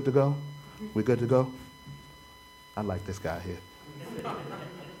confused? We good to go? I like this guy here.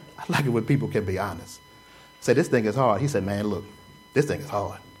 I like it when people can be honest. Say, this thing is hard. He said, man, look, this thing is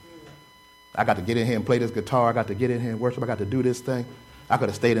hard. I got to get in here and play this guitar. I got to get in here and worship. I got to do this thing. I could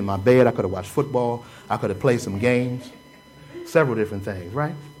have stayed in my bed. I could have watched football. I could have played some games. Several different things,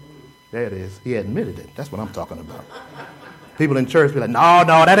 right? There it is. He admitted it. That's what I'm talking about. People in church be like, no,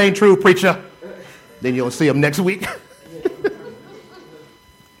 that ain't true, preacher. Then you'll see them next week.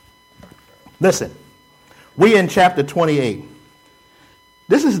 Listen, we in chapter 28.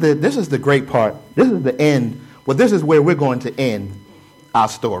 This is the great part. This is the end. Well, this is where we're going to end our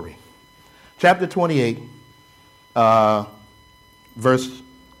story. Chapter 28, verse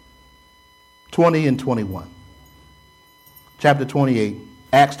 20 and 21. Chapter 28,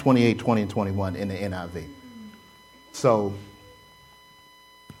 Acts 28, 20 and 21 in the NIV. So,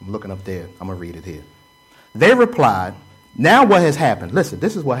 I'm looking up there. I'm going to read it here. They replied, now what has happened? Listen,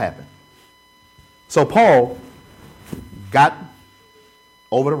 this is what happened. So Paul got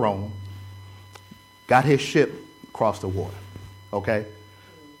over to Rome, got his ship across the water, okay?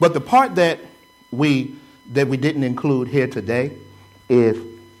 But the part that we didn't include here today is,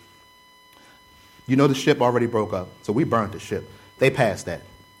 you know, the ship already broke up, so we burned the ship. They passed that,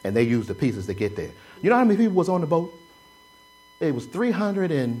 and they used the pieces to get there. You know how many people was on the boat? It was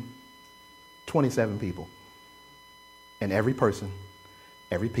 327 people. And every person,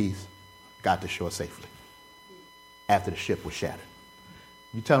 every piece, got to shore safely after the ship was shattered.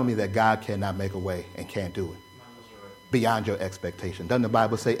 You telling me that God cannot make a way and can't do it? Beyond your expectation. Doesn't the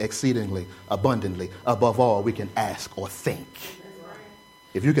Bible say exceedingly, abundantly, above all we can ask or think?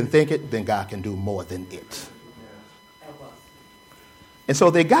 If you can think it, then God can do more than it. And so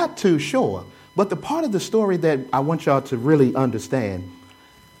they got to shore. But the part of the story that I want y'all to really understand,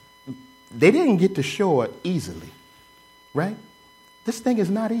 they didn't get to shore easily, right? This thing is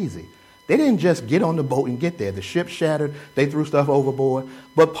not easy. They didn't just get on the boat and get there. The ship shattered. They threw stuff overboard.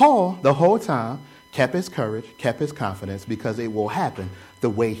 But Paul, the whole time, kept his courage, kept his confidence, because it will happen the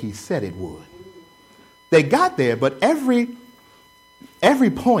way he said it would. They got there, but every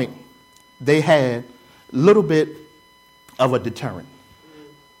point they had a little bit of a deterrent.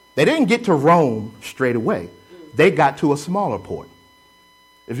 They didn't get to Rome straight away. They got to a smaller port.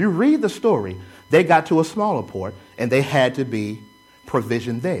 If you read the story, they got to a smaller port, and they had to be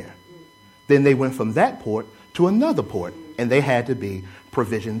provisioned there. Then they went from that port to another port, and they had to be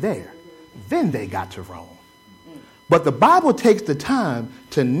provisioned there. Then they got to Rome. But the Bible takes the time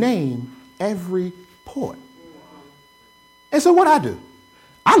to name every port. And so what I do,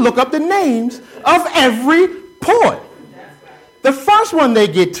 I look up the names of every port. The first one they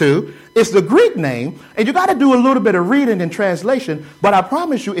get to is the Greek name, and you got to do a little bit of reading and translation, but I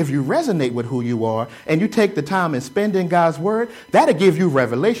promise you, if you resonate with who you are and you take the time and spend in God's word, that'll give you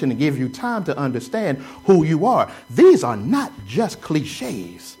revelation and give you time to understand who you are. These are not just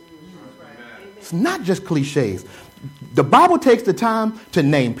cliches. It's not just cliches. The Bible takes the time to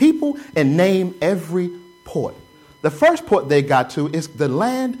name people and name every port. The first port they got to is the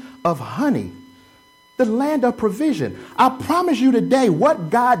land of honey. The land of provision. I promise you today, what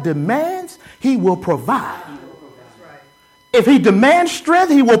God demands, he will provide. If he demands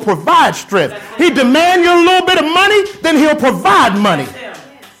strength, he will provide strength. He demands you a little bit of money, then he'll provide money.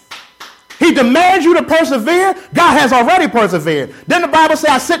 He demands you to persevere. God has already persevered. Then the Bible says,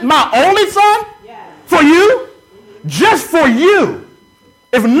 I sent my only son for you, just for you.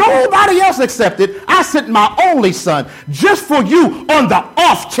 If nobody else accepted, I sent my only son just for you on the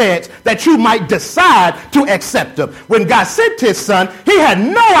off chance that you might decide to accept him. When God sent his son, he had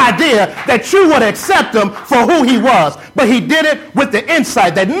no idea that you would accept him for who he was. But he did it with the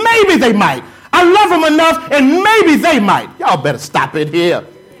insight that maybe they might. I love him enough and maybe they might. Y'all better stop it here.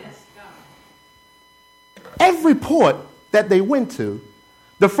 Every port that they went to,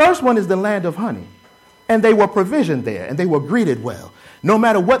 the first one is the land of honey. And they were provisioned there and they were greeted well, no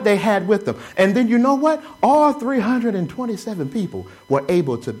matter what they had with them. And then you know what? All 327 people were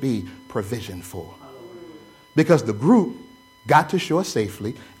able to be provisioned for. Because the group got to shore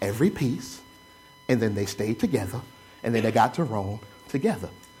safely, every piece, and then they stayed together, and then they got to Rome together.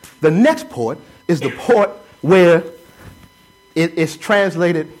 The next port is the port where it is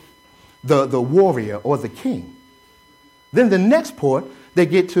translated the warrior or the king. Then the next port they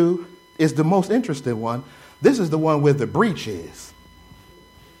get to is the most interesting one. This is the one where the breach is.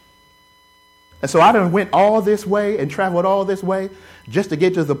 And so I done went all this way and traveled all this way just to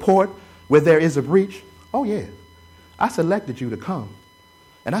get to the port where there is a breach. Oh, yeah. I selected you to come.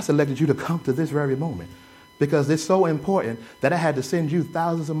 And I selected you to come to this very moment because it's so important that I had to send you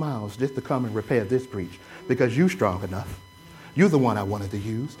thousands of miles just to come and repair this breach because you're strong enough. You're the one I wanted to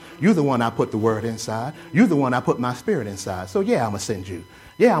use. You're the one I put the word inside. You're the one I put my spirit inside. So, yeah, I'm going to send you.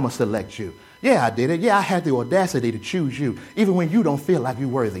 Yeah, I'm going to select you. Yeah, I did it. Yeah, I had the audacity to choose you, even when you don't feel like you're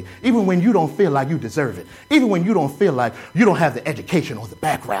worthy, even when you don't feel like you deserve it, even when you don't feel like you don't have the education or the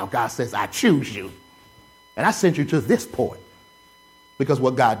background. God says, I choose you. And I sent you to this port because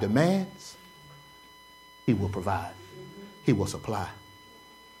what God demands, he will provide. He will supply.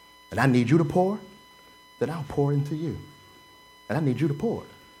 And I need you to pour, then I'll pour into you. And I need you to pour.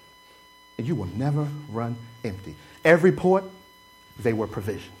 And you will never run empty. Every port, they were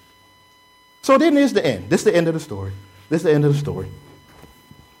provisioned. So then here's the end. This is the end of the story. This is the end of the story.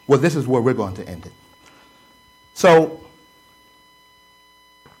 Well, this is where we're going to end it. So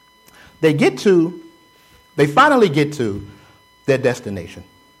they finally get to their destination.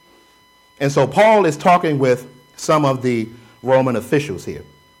 And so Paul is talking with some of the Roman officials here.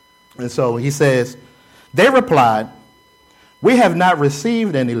 And so he says, they replied, we have not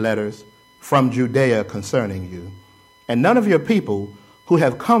received any letters from Judea concerning you, and none of your people who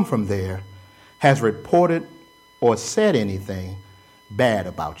have come from there has reported or said anything bad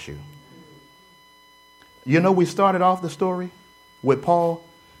about you. You know, we started off the story with Paul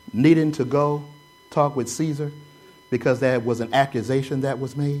needing to go talk with Caesar because there was an accusation that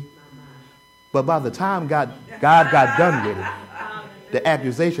was made. But by the time God got done with it, the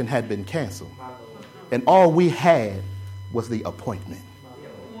accusation had been canceled. And all we had was the appointment.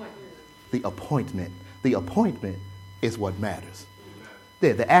 The appointment. The appointment is what matters.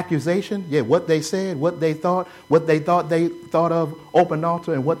 Yeah, the accusation, what they said, what they thought of Open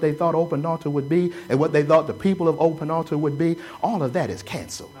Altar and what they thought Open Altar would be and what they thought the people of Open Altar would be, all of that is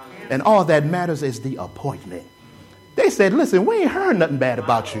canceled. And all that matters is the appointment. They said, listen, we ain't heard nothing bad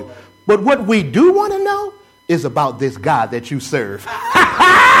about you. But what we do want to know is about this God that you serve.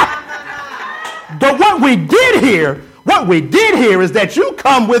 But what we did hear is that you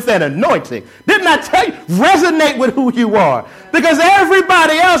come with an anointing. Didn't I tell you? Resonate with who you are. Because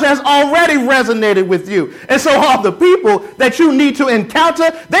everybody else has already resonated with you. And so all the people that you need to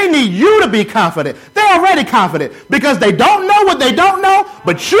encounter, they need you to be confident. They're already confident because they don't know what they don't know,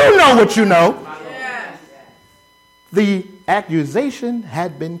 but you know what you know. Yes. The accusation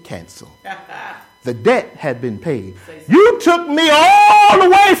had been canceled. The debt had been paid. You took me all the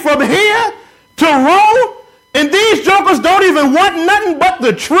way from here to Rome, and these jokers don't even want nothing but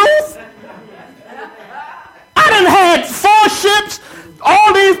the truth? I done had 4 ships,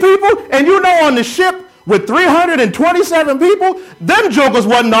 all these these people, and you know on the ship with 327 people, them jokers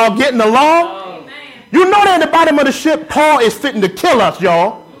wasn't all getting along. You know that in the bottom of the ship, Paul is fitting to kill us,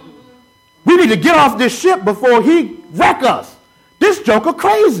 y'all. We need to get off this ship before he wreck us. This joker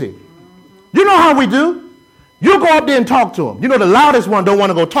crazy. You know how we do. You go up there and talk to him. You know the loudest one don't want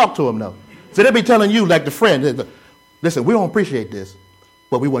to go talk to him, though. So they'll be telling you like the friend, listen, we don't appreciate this,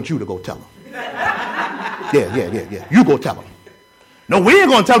 but we want you to go tell him. Yeah. You go tell him. No, we ain't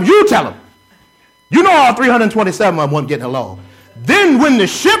going to tell him. You tell him. You know all 327 of them wasn't getting along. Then when the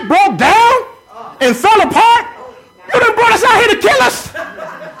ship broke down and fell apart, you done brought us out here to kill us.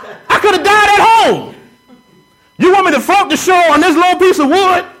 I could have died at home. You want me to float the shore on this little piece of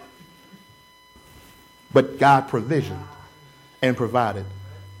wood? But God provisioned and provided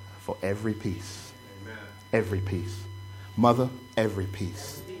for every piece. Amen. Every piece. Mother, every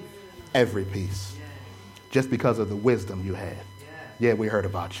piece. Every piece. Just because of the wisdom you had. Yeah, we heard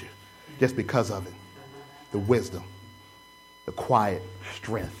about you. Just because of it. The wisdom. The quiet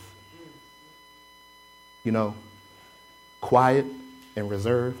strength. You know, quiet and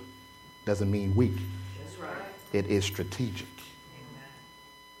reserve doesn't mean weak. That's right. It is strategic. Amen.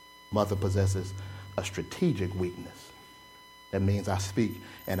 Mother possesses a strategic weakness. That means I speak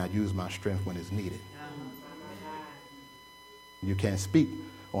and I use my strength when it's needed. You can't speak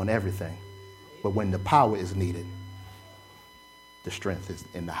on everything, but when the power is needed, the strength is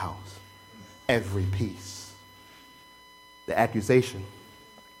in the house. Every piece. The accusation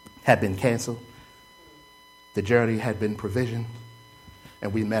had been canceled. The journey had been provisioned,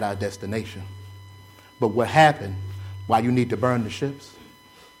 and we met our destination. But what happened, why you need to burn the ships?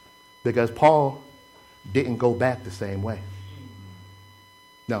 Because Paul didn't go back the same way.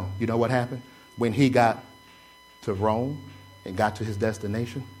 No, you know what happened? When he got to Rome and got to his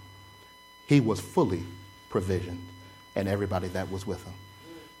destination, he was fully provisioned, and everybody that was with him.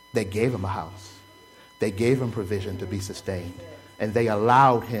 They gave him a house. They gave him provision to be sustained, and they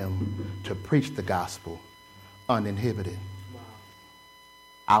allowed him to preach the gospel uninhibited.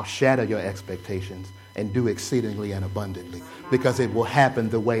 I'll shatter your expectations and do exceedingly and abundantly, because it will happen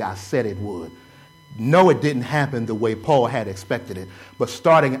the way I said it would. No, it didn't happen the way Paul had expected it. But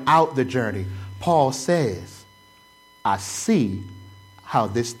starting out the journey, Paul says, I see how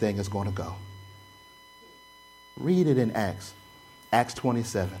this thing is going to go. Read it in Acts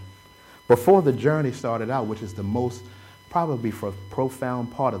 27. Before the journey started out, which is the most probably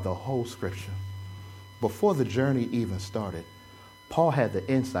profound part of the whole scripture, before the journey even started, Paul had the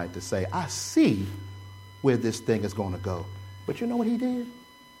insight to say, I see where this thing is going to go. But you know what he did?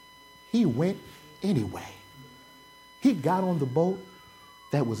 He went anyway. He got on the boat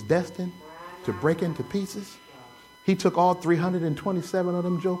that was destined to break into pieces. He took all 327 of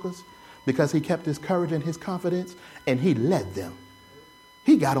them jokers because he kept his courage and his confidence, and he led them.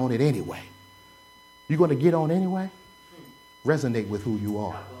 He got on it anyway. You're going to get on anyway? Resonate with who you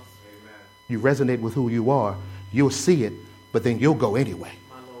are. You resonate with who you are, you'll see it, but then you'll go anyway.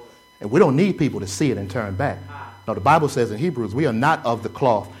 And we don't need people to see it and turn back. No, the Bible says in Hebrews, we are not of the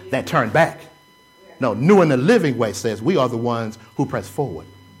cloth that turn back. No, New and the Living Way says we are the ones who press forward.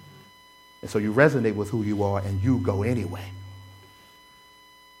 And so you resonate with who you are and you go anyway.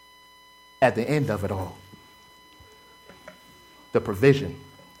 At the end of it all, the provision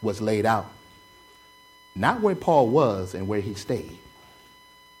was laid out. Not where Paul was and where he stayed,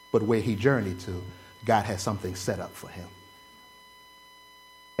 but where he journeyed to. God had something set up for him.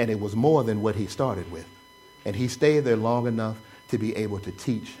 And it was more than what he started with. And he stayed there long enough to be able to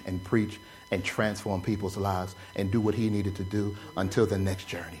teach and preach and transform people's lives and do what he needed to do until the next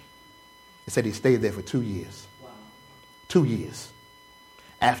journey. It said he stayed there for 2 years. Wow. 2 years.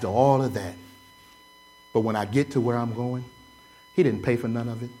 After all of that. But when I get to where I'm going, he didn't pay for none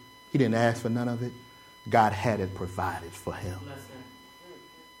of it. He didn't ask for none of it. God had it provided for him.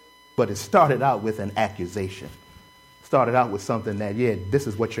 But it started out with an accusation. Started out with something that, yeah, this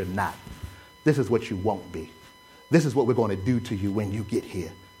is what you're not. This is what you won't be. This is what we're going to do to you when you get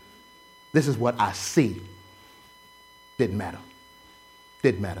here. This is what I see. Didn't matter.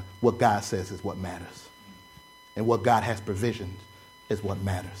 Didn't matter. What God says is what matters. And what God has provisioned is what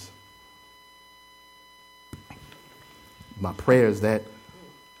matters. My prayer is that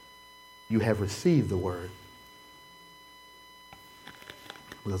you have received the word.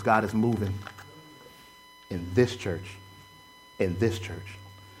 Because God is moving in this church. In this church.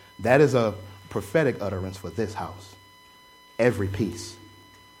 That is a prophetic utterance for this house. Every piece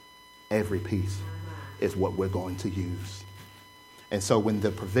is what we're going to use. And so when the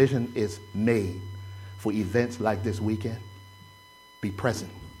provision is made for events like this weekend, be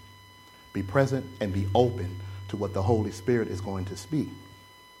present. Be present and be open to what the Holy Spirit is going to speak.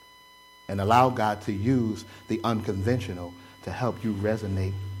 and allow God to use the unconventional to help you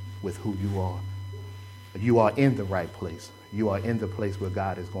resonate with who you are. You are in the right place. You are in the place where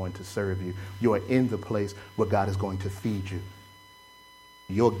God is going to serve you. You are in the place where God is going to feed you.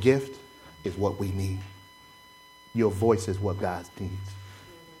 Your gift is what we need. Your voice is what God needs.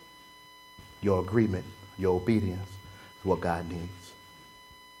 Your agreement, your obedience is what God needs.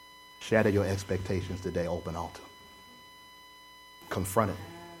 Shatter your expectations today, open altar. Confront it.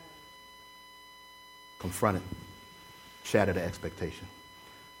 Confront it. Shatter the expectation.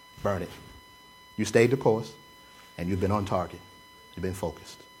 Burn it. You stayed the course, and you've been on target. You've been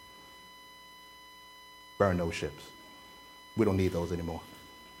focused. Burn those ships. We don't need those anymore,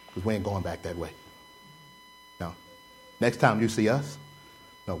 because we ain't going back that way. No. Next time you see us,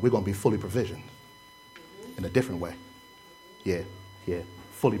 no, we're going to be fully provisioned in a different way. Yeah.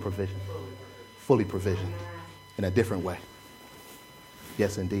 Fully provisioned. Fully provisioned in a different way.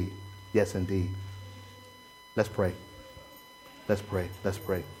 Yes, indeed. Yes, indeed. Let's pray. Let's pray. Let's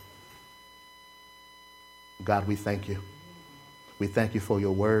pray. God, we thank you. We thank you for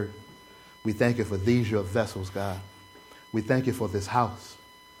your word. We thank you for these, your vessels, God. We thank you for this house.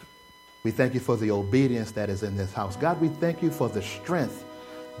 We thank you for the obedience that is in this house. God, we thank you for the strength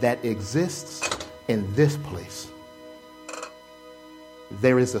that exists in this place.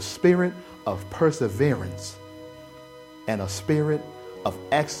 There is a spirit of perseverance and a spirit of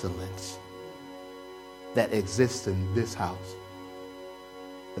excellence that exists in this house.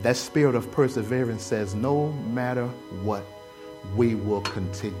 That spirit of perseverance says, no matter what, we will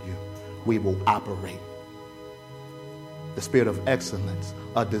continue. We will operate. The spirit of excellence,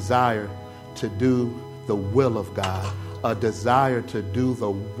 a desire to do the will of God, a desire to do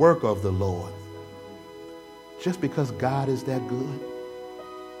the work of the Lord. Just because God is that good.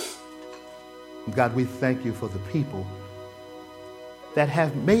 God, we thank you for the people that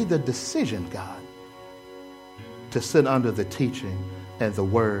have made the decision, God, to sit under the teaching and the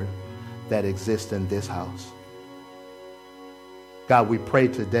word that exists in this house. God, we pray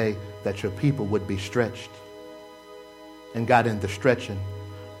today that your people would be stretched. And God, in the stretching,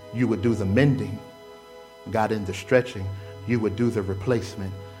 you would do the mending. God, in the stretching, you would do the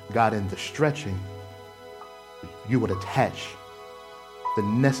replacement. God, in the stretching, you would attach the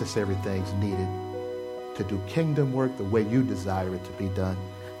necessary things needed to do kingdom work the way you desire it to be done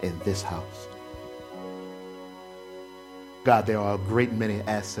in this house. God, there are a great many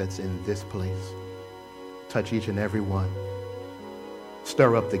assets in this place. Touch each and every one.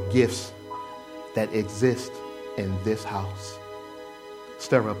 Stir up the gifts that exist in this house.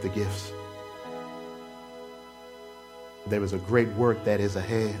 Stir up the gifts. There is a great work that is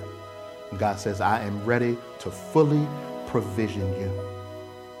ahead. God says, I am ready to fully provision you.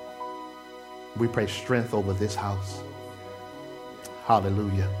 We pray strength over this house.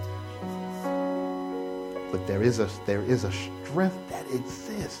 Hallelujah. But there is a strength that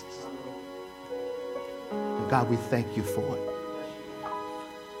exists. And God, we thank you for it.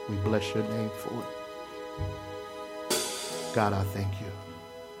 We bless your name for it. God, I thank you.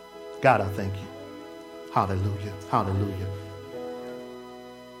 God, I thank you. Hallelujah. Hallelujah.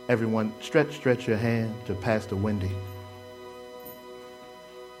 Everyone, stretch your hand to Pastor Wendy.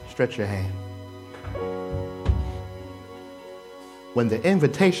 Stretch your hand. When the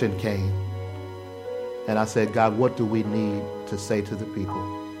invitation came, and I said, God, what do we need to say to the people?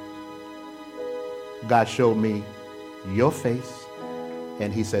 God showed me your face,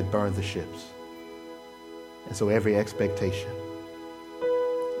 and he said, burn the ships. And so every expectation,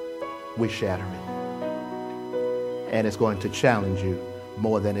 we shatter it. And it's going to challenge you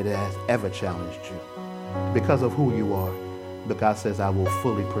more than it has ever challenged you. Because of who you are. But God says, I will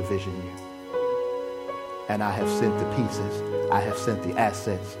fully provision you. And I have sent the pieces. I have sent the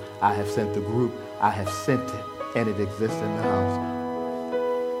assets. I have sent the group. I have sent it. And it exists in the house.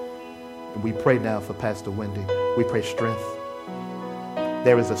 And we pray now for Pastor Wendy. We pray strength.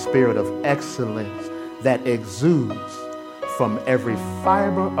 There is a spirit of excellence that exudes from every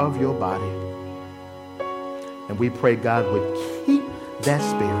fiber of your body. And we pray God would keep that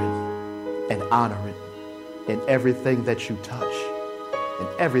spirit and honor it in everything that you touch, in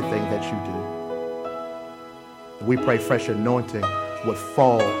everything that you do. We pray fresh anointing would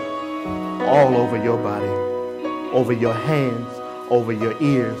fall all over your body, over your hands, over your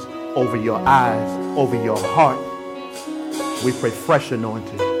ears, over your eyes, over your heart. We pray fresh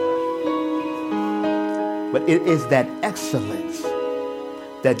anointing. But it is that excellence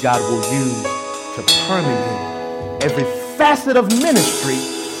that God will use to permeate every facet of ministry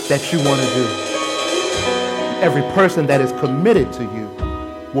that you want to do. Every person that is committed to you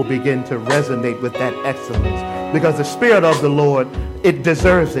will begin to resonate with that excellence Because the Spirit of the Lord, it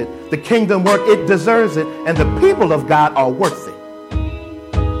deserves it. The kingdom work, it deserves it. And the people of God are worth it.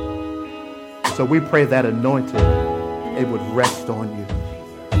 So we pray that anointing, it would rest on you.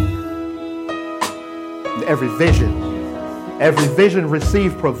 Every vision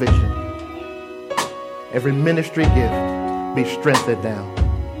receive provision. Every ministry gift be strengthened down.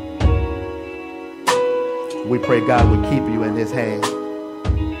 We pray God would keep you in his hand.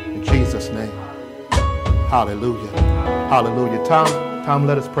 In Jesus' name. Hallelujah. Hallelujah. Tom,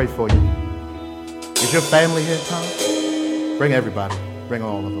 let us pray for you. Is your family here, Tom? Bring everybody. Bring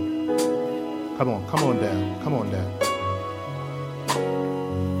all of them. Come on down. Come on down.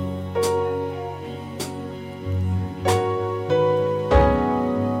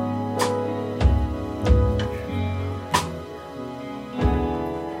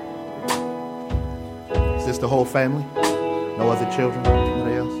 Is this the whole family? No other children?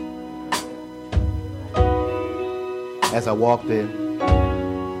 Anybody else? As I walked in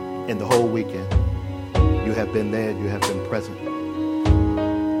the whole weekend, you have been there, you have been present.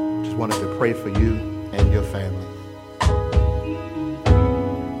 Just wanted to pray for you and your family.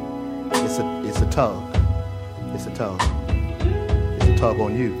 It's a tug. It's a tug. It's a tug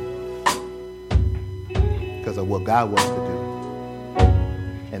on you because of what God wants to do.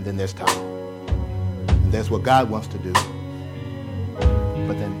 And then there's time. And there's what God wants to do.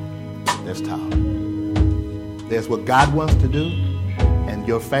 But then there's time. There's what God wants to do and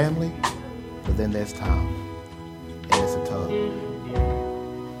your family, but then there's time. And it's a tug.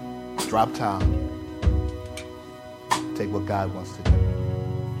 Drop time. Take what God wants to do.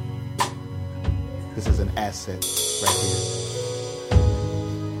 This is an asset right here.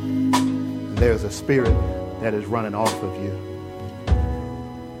 And there's a spirit that is running off of you.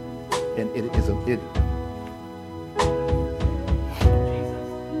 And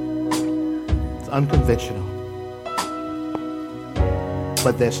it's unconventional.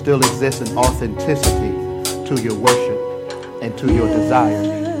 But there still exists an authenticity to your worship and to your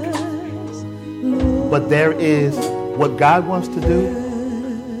desire. But there is what God wants to do,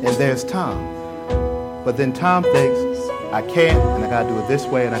 and there's Tom. But then Tom thinks, I can't, and I got to do it this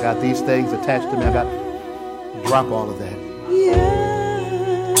way, and I got these things attached to me. I got to drop all of that.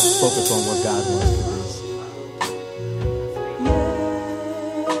 Focus on what God wants to do.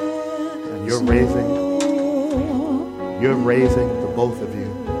 And you're raising the both of you.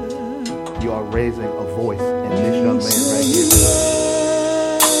 You are raising a voice in this young man right here.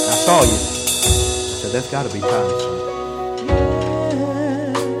 I saw you. I said, that's got to be time.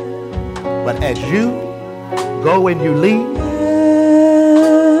 But as you go and you lead,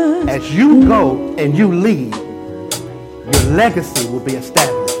 your legacy will be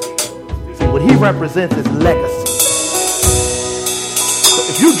established. See, what he represents is legacy. So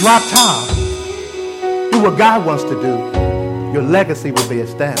if you drop time, do what God wants to do, your legacy will be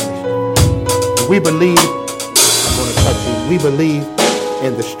established. We believe, I'm going to touch you, we believe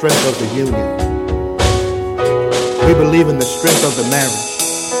in the strength of the union. We believe in the strength of the marriage.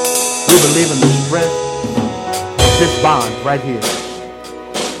 We believe in the strength of this bond right here.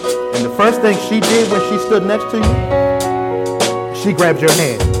 And the first thing she did when she stood next to you, she grabbed your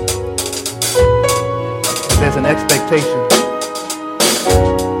hand. There's an expectation.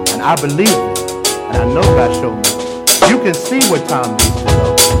 And I believe it. And I know God showed me. You can see where time needs to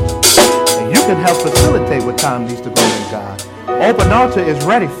go. And you can help facilitate what time needs to go in God. Open altar is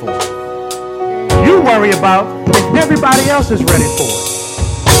ready for it. You worry about if everybody else is ready for it.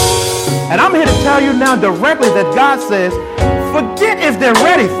 And I'm here to tell you now directly that God says, forget if they're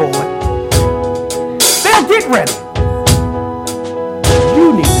ready for it. They'll get ready.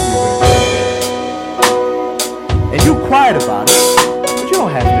 You need to be ready. And you quiet about it, but you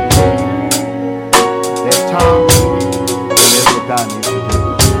don't have to be. There's time, and there's what God needs to do.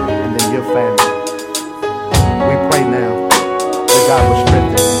 And then your family. We pray now that God will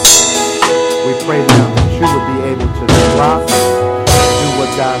strengthen you. We pray now that you will be able to drop and do what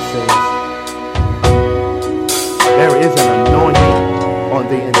God says. There is an anointing on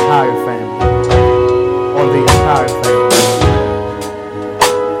the entire family. On the entire family.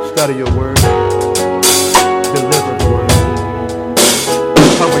 Study your word. Deliver the word.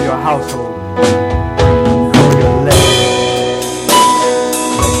 Cover your household. Cover your legacy.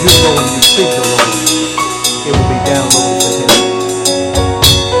 As you go and you seek the Lord, it will be downloaded to him.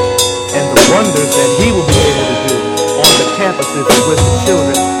 And the wonders that he will be able to do on the campuses and with the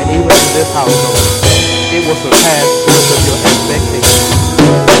children and even in this household, it will surpass those of your expectations.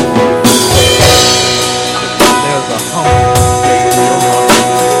 There's a hunger in your heart.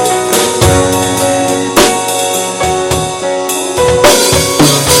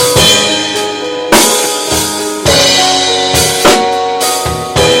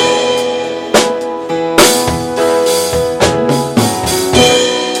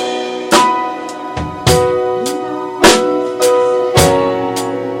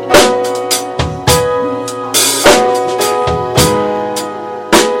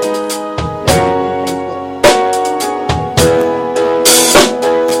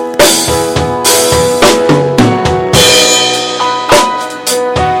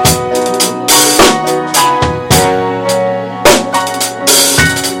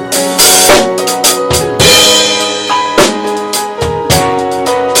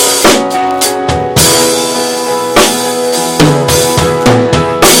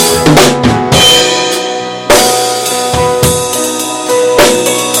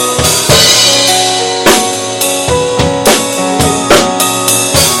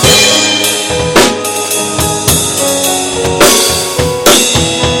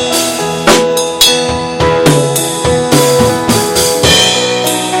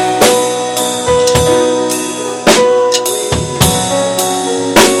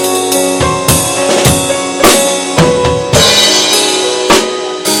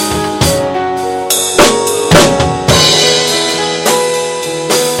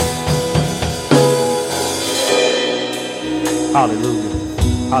 Hallelujah.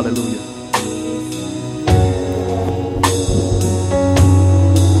 Hallelujah.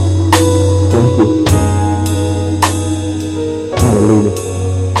 Thank you. Hallelujah.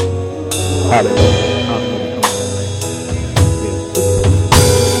 Hallelujah. Hallelujah.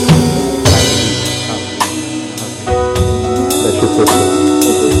 Bless your sister.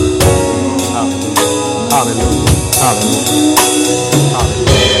 Hallelujah. Hallelujah. Hallelujah.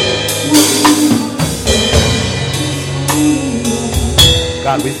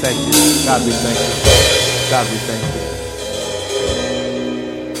 God, we thank you. God, we thank you. God, we thank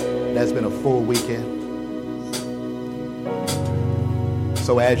you. That's been a full weekend.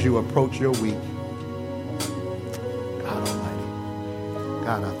 So as you approach your week, God Almighty,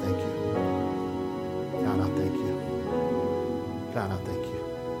 God, I thank you. God, I thank you. God, I thank you.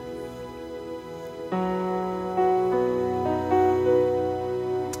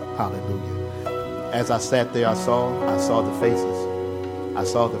 Hallelujah. As I sat there, I saw the faces. I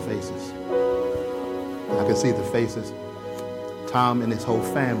saw the faces. I could see the faces. Tom and his whole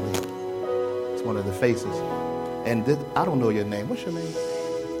family. It's one of the faces. And this, I don't know your name. What's your name?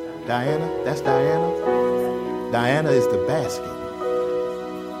 Diana? That's Diana? Diana is the basket.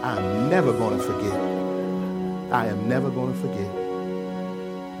 I'm never going to forget. I am never going to forget.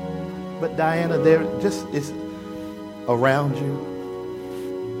 But Diana, there just is around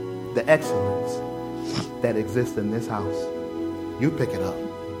you the excellence that exists in this house. You pick it up.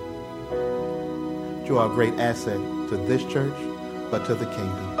 You are a great asset to this church, but to the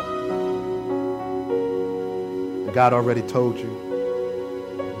kingdom. God already told you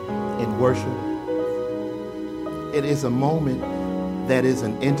in worship, it is a moment that is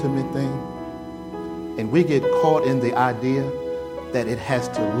an intimate thing. And we get caught in the idea that it has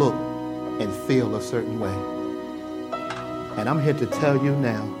to look and feel a certain way. And I'm here to tell you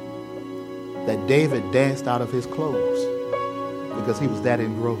now that David danced out of his clothes because he was that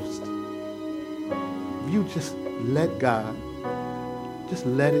engrossed. You just let God, just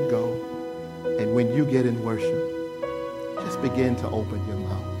let it go. And when you get in worship, just begin to open your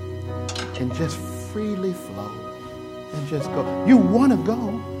mouth and just freely flow and just go. You want to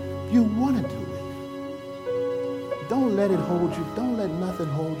go. You want to do it. Don't let it hold you. Don't let nothing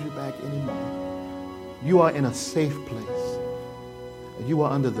hold you back anymore. You are in a safe place. You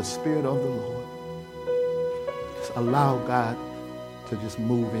are under the Spirit of the Lord. Just allow God to just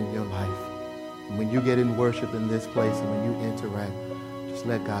move in your life. And when you get in worship in this place and when you interact, just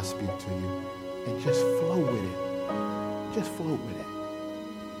let God speak to you and just flow with it. Just flow with it.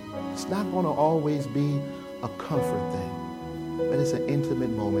 It's not going to always be a comfort thing, but it's an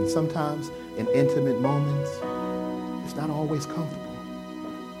intimate moment. Sometimes in intimate moments, it's not always comfortable.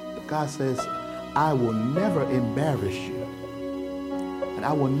 But God says, I will never embarrass you, and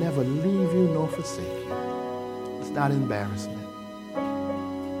I will never leave you nor forsake you. It's not embarrassment.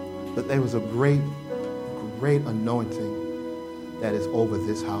 But there was a great anointing that is over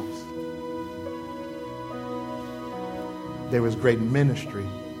this house. There is great ministry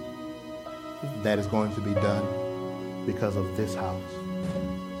that is going to be done because of this house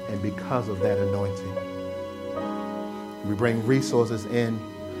and because of that anointing. We bring resources in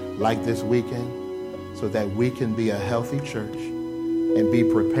like this weekend so that we can be a healthy church and be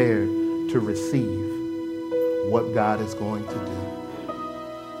prepared to receive what God is going to do.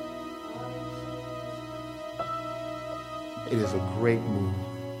 It is a great move,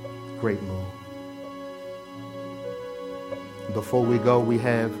 great move. Before we go, we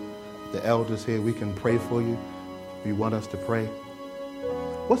have the elders here. We can pray for you. If you want us to pray.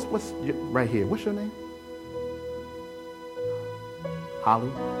 What's right here? What's your name?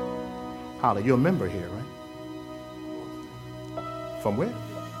 Holly? Holly, you're a member here, right? From where?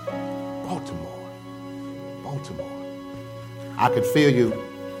 Baltimore. Baltimore. I could feel you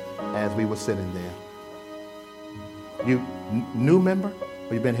as we were sitting there. You new member?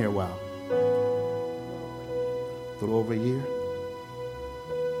 Or you been here a while? A little over a year?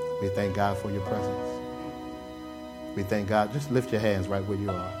 We thank God for your presence. We thank God. Just lift your hands right where you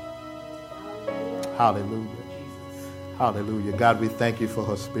are. Hallelujah. Hallelujah. God, we thank you for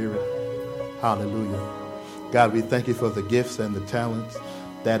her spirit. Hallelujah. God, we thank you for the gifts and the talents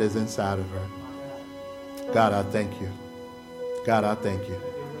that is inside of her. God, I thank you. God, I thank you.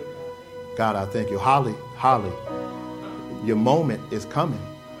 God, I thank you. Holly, your moment is coming.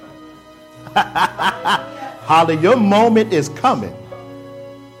 Holly, your moment is coming.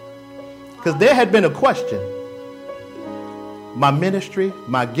 Because there had been a question. My ministry,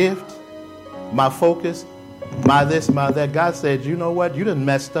 my gift, my focus, my this, my that. God said, you know what? You done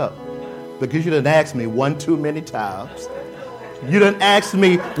messed up. Because you done asked me one too many times. You done asked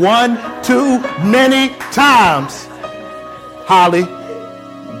me one too many times. Holly,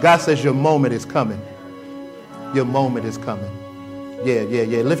 God says your moment is coming. Your moment is coming. Yeah.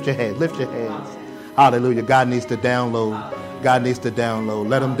 Lift your head. Lift your hands. Hallelujah. God needs to download. God needs to download.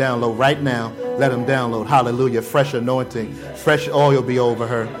 Let him download right now. Let him download. Hallelujah. Fresh anointing. Fresh oil be over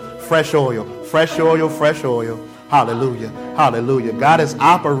her. Fresh oil. Fresh oil. Fresh oil. Hallelujah. Hallelujah. God is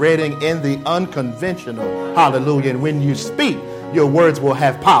operating in the unconventional. Hallelujah. And when you speak, your words will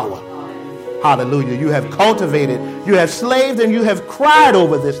have power. Hallelujah. You have cultivated, you have slaved, and you have cried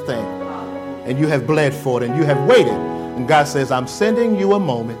over this thing. And you have bled for it, and you have waited. And God says, I'm sending you a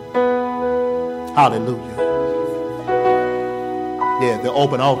moment. Hallelujah. Yeah, the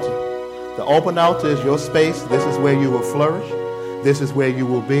open altar. The open altar is your space. This is where you will flourish. This is where you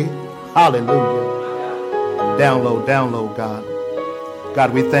will be. Hallelujah. Download, God.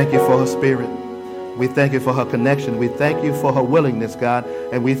 God, we thank you for her spirit. We thank you for her connection. We thank you for her willingness, God.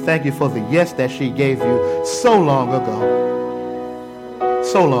 And we thank you for the yes that she gave you so long ago.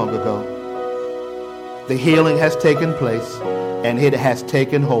 So long ago. The healing has taken place and it has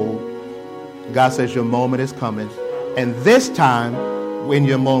taken hold. God says your moment is coming. And this time, when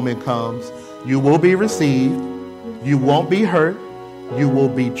your moment comes, you will be received. You won't be hurt. You will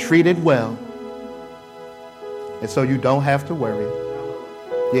be treated well. And so you don't have to worry.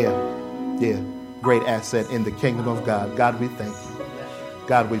 Yeah. Great asset in the kingdom of God. God, we thank you.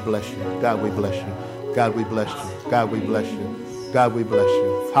 God, we bless you. God, we bless you. God, we bless you. God, we bless you. God, we bless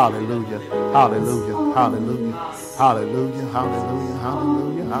you. Hallelujah. Hallelujah. Hallelujah. Hallelujah. Hallelujah.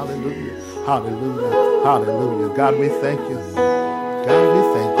 Hallelujah. Hallelujah. Hallelujah. Hallelujah. God, we thank you. God, we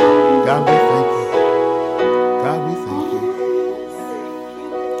thank you. God, we thank you. God, we thank you.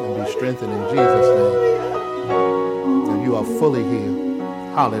 And be strengthened in Jesus' name. And you are fully healed.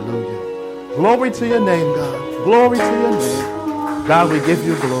 Hallelujah. Glory to your name, God. Glory to your name. God, we give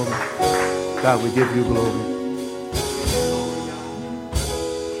you glory. God, we give you glory.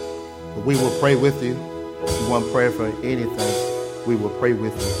 But we will pray with you. If you want prayer for anything, we will pray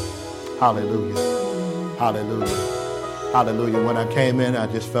with you. Hallelujah. Hallelujah. Hallelujah. When I came in, I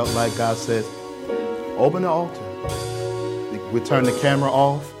just felt like God said, open the altar. We turn the camera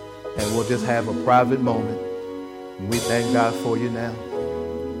off and we'll just have a private moment. And we thank God for you now.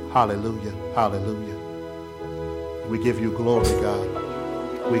 Hallelujah. Hallelujah. We give you glory, God.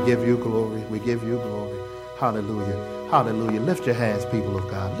 We give you glory. We give you glory. Hallelujah. Hallelujah. Lift your hands, people of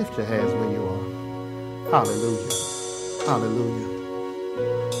God. Lift your hands where you are. Hallelujah. Hallelujah.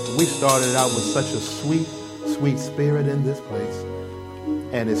 We started out with such a sweet, sweet spirit in this place.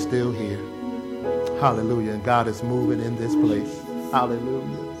 And it's still here. Hallelujah. And God is moving in this place.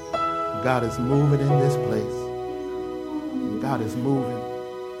 Hallelujah. God is moving in this place. God is moving.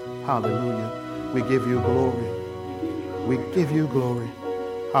 Hallelujah. We give you glory. We give you glory.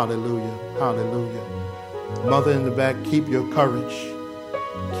 Hallelujah. Hallelujah. Mother in the back, keep your courage.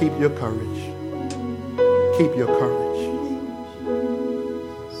 Keep your courage. Keep your courage.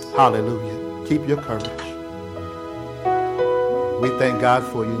 Hallelujah. Keep your courage. We thank God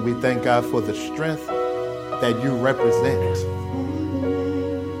for you. We thank God for the strength that you represent.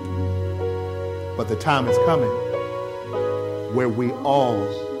 But the time is coming where we all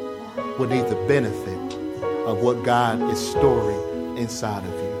will need the benefit of what God is storing inside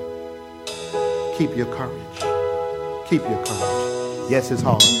of you. Keep your courage. Keep your courage. Yes, it's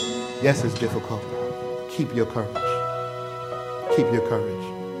hard. Yes, it's difficult. Keep your courage. Keep your courage.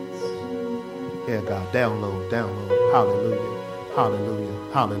 Yeah, God, download. Hallelujah. Hallelujah.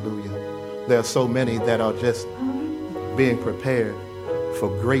 Hallelujah. There are so many that are just being prepared for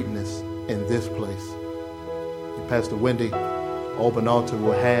greatness in this place. Pastor Wendy, Open Altar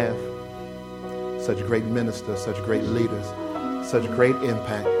will have such great ministers, such great leaders, such great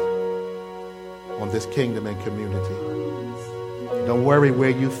impact on this kingdom and community. Don't worry where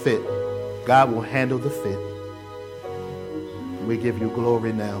you fit. God will handle the fit. We give you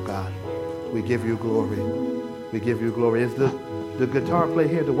glory now, God. We give you glory. We give you glory. Is the guitar player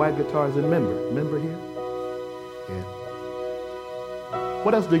here, the white guitar is a member here? Yeah.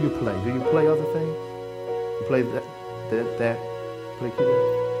 What else do you play? Do you play other things? You play that? Play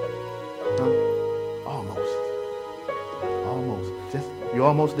keyboard? No? Almost. Just, you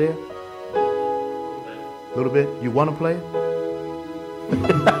almost there? A little bit? You want to play it?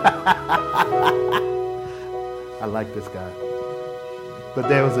 I like this guy. But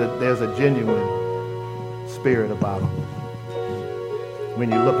there's a genuine spirit about him. When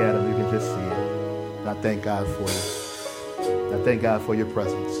you look at him, you can just see it. And I thank God for you. I thank God for your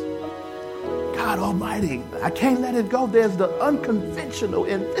presence. God Almighty, I can't let it go. There's the unconventional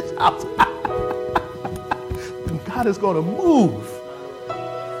in this house. God is going to move.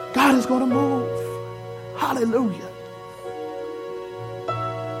 God is going to move. Hallelujah.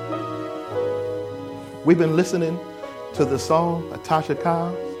 We've been listening to the song of Tasha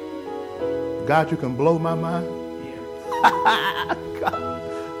Cobbs, God, you can blow my mind. God.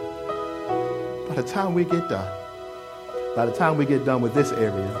 By the time we get done with this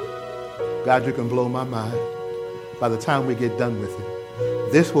area, God, you can blow my mind. By the time we get done with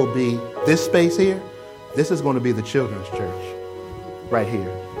it, this space here, this is going to be the children's church right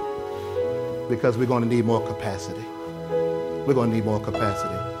here, because we're going to need more capacity. We're going to need more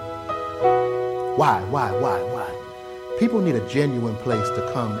capacity. Why? People need a genuine place to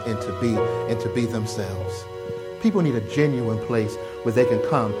come and to be themselves. People need a genuine place where they can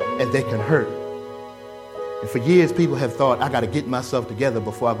come and they can hurt. And for years, people have thought, I got to get myself together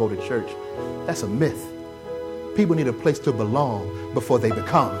before I go to church. That's a myth. People need a place to belong before they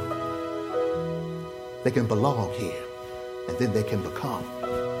become. They can belong here, and then they can become.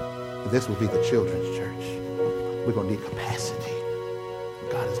 This will be the children's church. We're going to need capacity.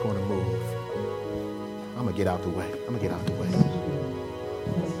 God is going to move. I'm going to get out the way. Can I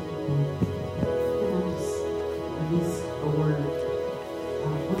just release a word?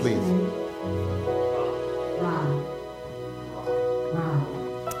 Please. Wow.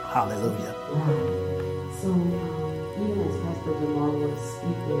 Hallelujah. Wow. So, even as Pastor Jamal was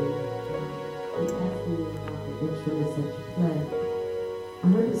speaking, he asked me about the instruments that you play. I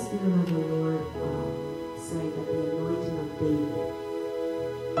heard the Spirit of the Lord say that the anointing of David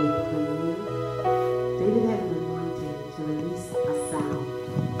is upon you. David had an anointing to release a sound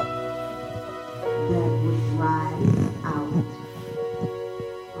that would drive out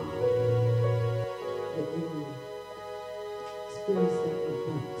the enemy, spirits that would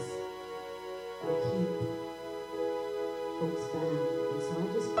vex and keep folks bound. And so I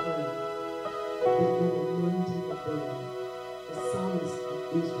just pray that the anointing of David, the psalmist of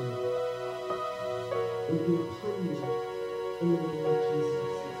Israel, would be upon you in the name of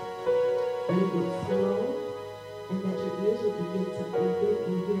Jesus. And it would flow, and that your ears would begin to open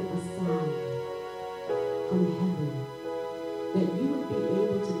and hear a sound from heaven. That you would be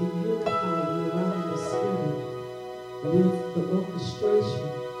able to be unified in the realm of the Spirit with the orchestration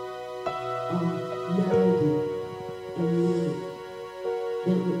of melody and music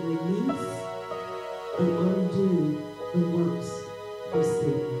that would release and undo the works of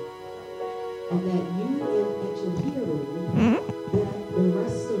Satan. And that you, at your hearing, that the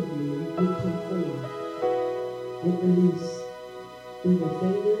rest of you would conform and release through your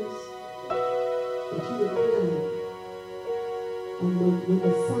fingers, that you would play. And when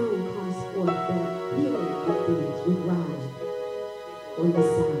the sound comes forth, that healing would ride on the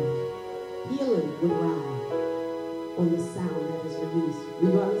sound. Healing would ride on the sound that is released,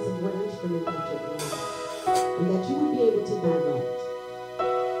 regardless of what instrument that you're on. And that you would be able to direct.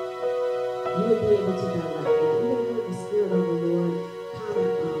 You would be able to direct. Now, even heard the Spirit of the Lord kind of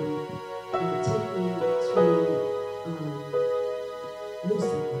take me to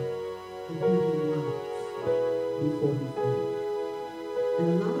Lucifer and who he was before he fell. And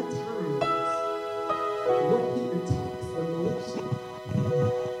a lot of times, what he attacks the most is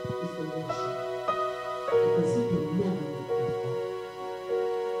the worship. Because he can never make that back.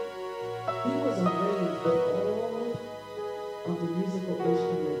 He was arranged with all of the musical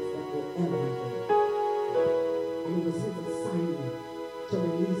instruments that were ever made. And it was his assignment to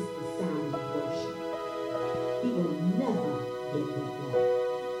release the sound of worship. He will never get that back.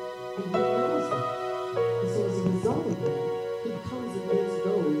 And he knows that. And so as a result of that, he comes against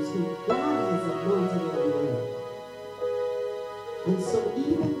those who God has anointed in the way. And so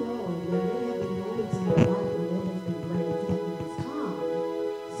even though there may have been moments in your life where there has been great attack, he has come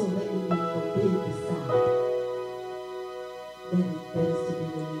so that he can forbid the sound that is to be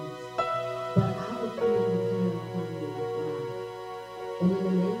released. But I would feel declare upon you with God that in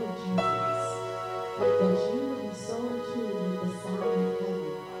the name of Jesus, that you would be so in tune with the sound of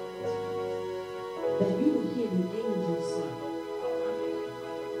heaven that you would hear the angels sing.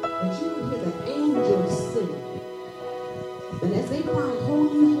 That you would hear the angels sing. And as they cry,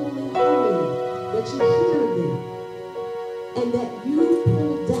 holy, holy, holy, that you hear them. And that you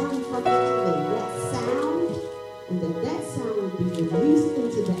pull down from heaven that sound, and that sound would be released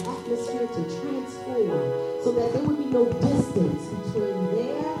into the atmosphere to transform, so that there would be no distance between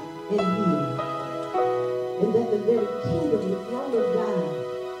there and here. And that the very kingdom, the throne of God,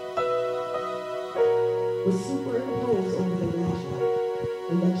 was superimposed over the natural.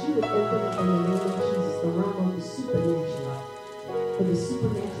 And that you would open up in the name of Jesus the realm of the supernatural. For the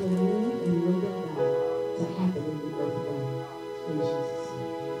supernatural move and will of God to happen in the earth realm. In Jesus'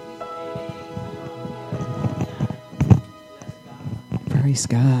 name. Praise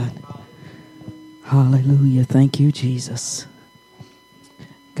God. Hallelujah. Thank you, Jesus.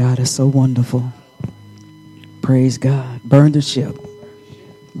 God is so wonderful. Praise God. Burn the ship.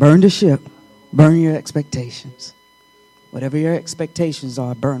 Burn the ship. Burn your expectations. Whatever your expectations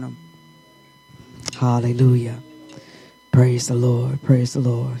are, burn them. Hallelujah. Praise the Lord. Praise the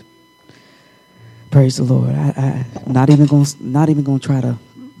Lord. Praise the Lord. I'm not even going to try to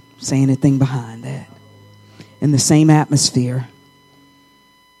say anything behind that. In the same atmosphere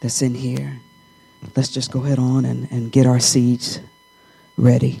that's in here, let's just go ahead on and get our seeds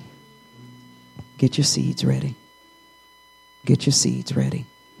ready. Get your seeds ready. Get your seeds ready.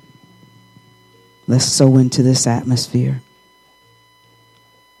 Let's sow into this atmosphere.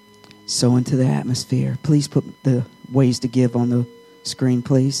 Sow into the atmosphere. Please put the ways to give on the screen,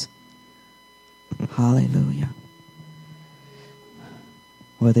 please. Hallelujah.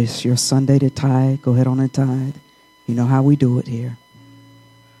 Whether it's your Sunday to tithe, go ahead on and tithe. You know how we do it here.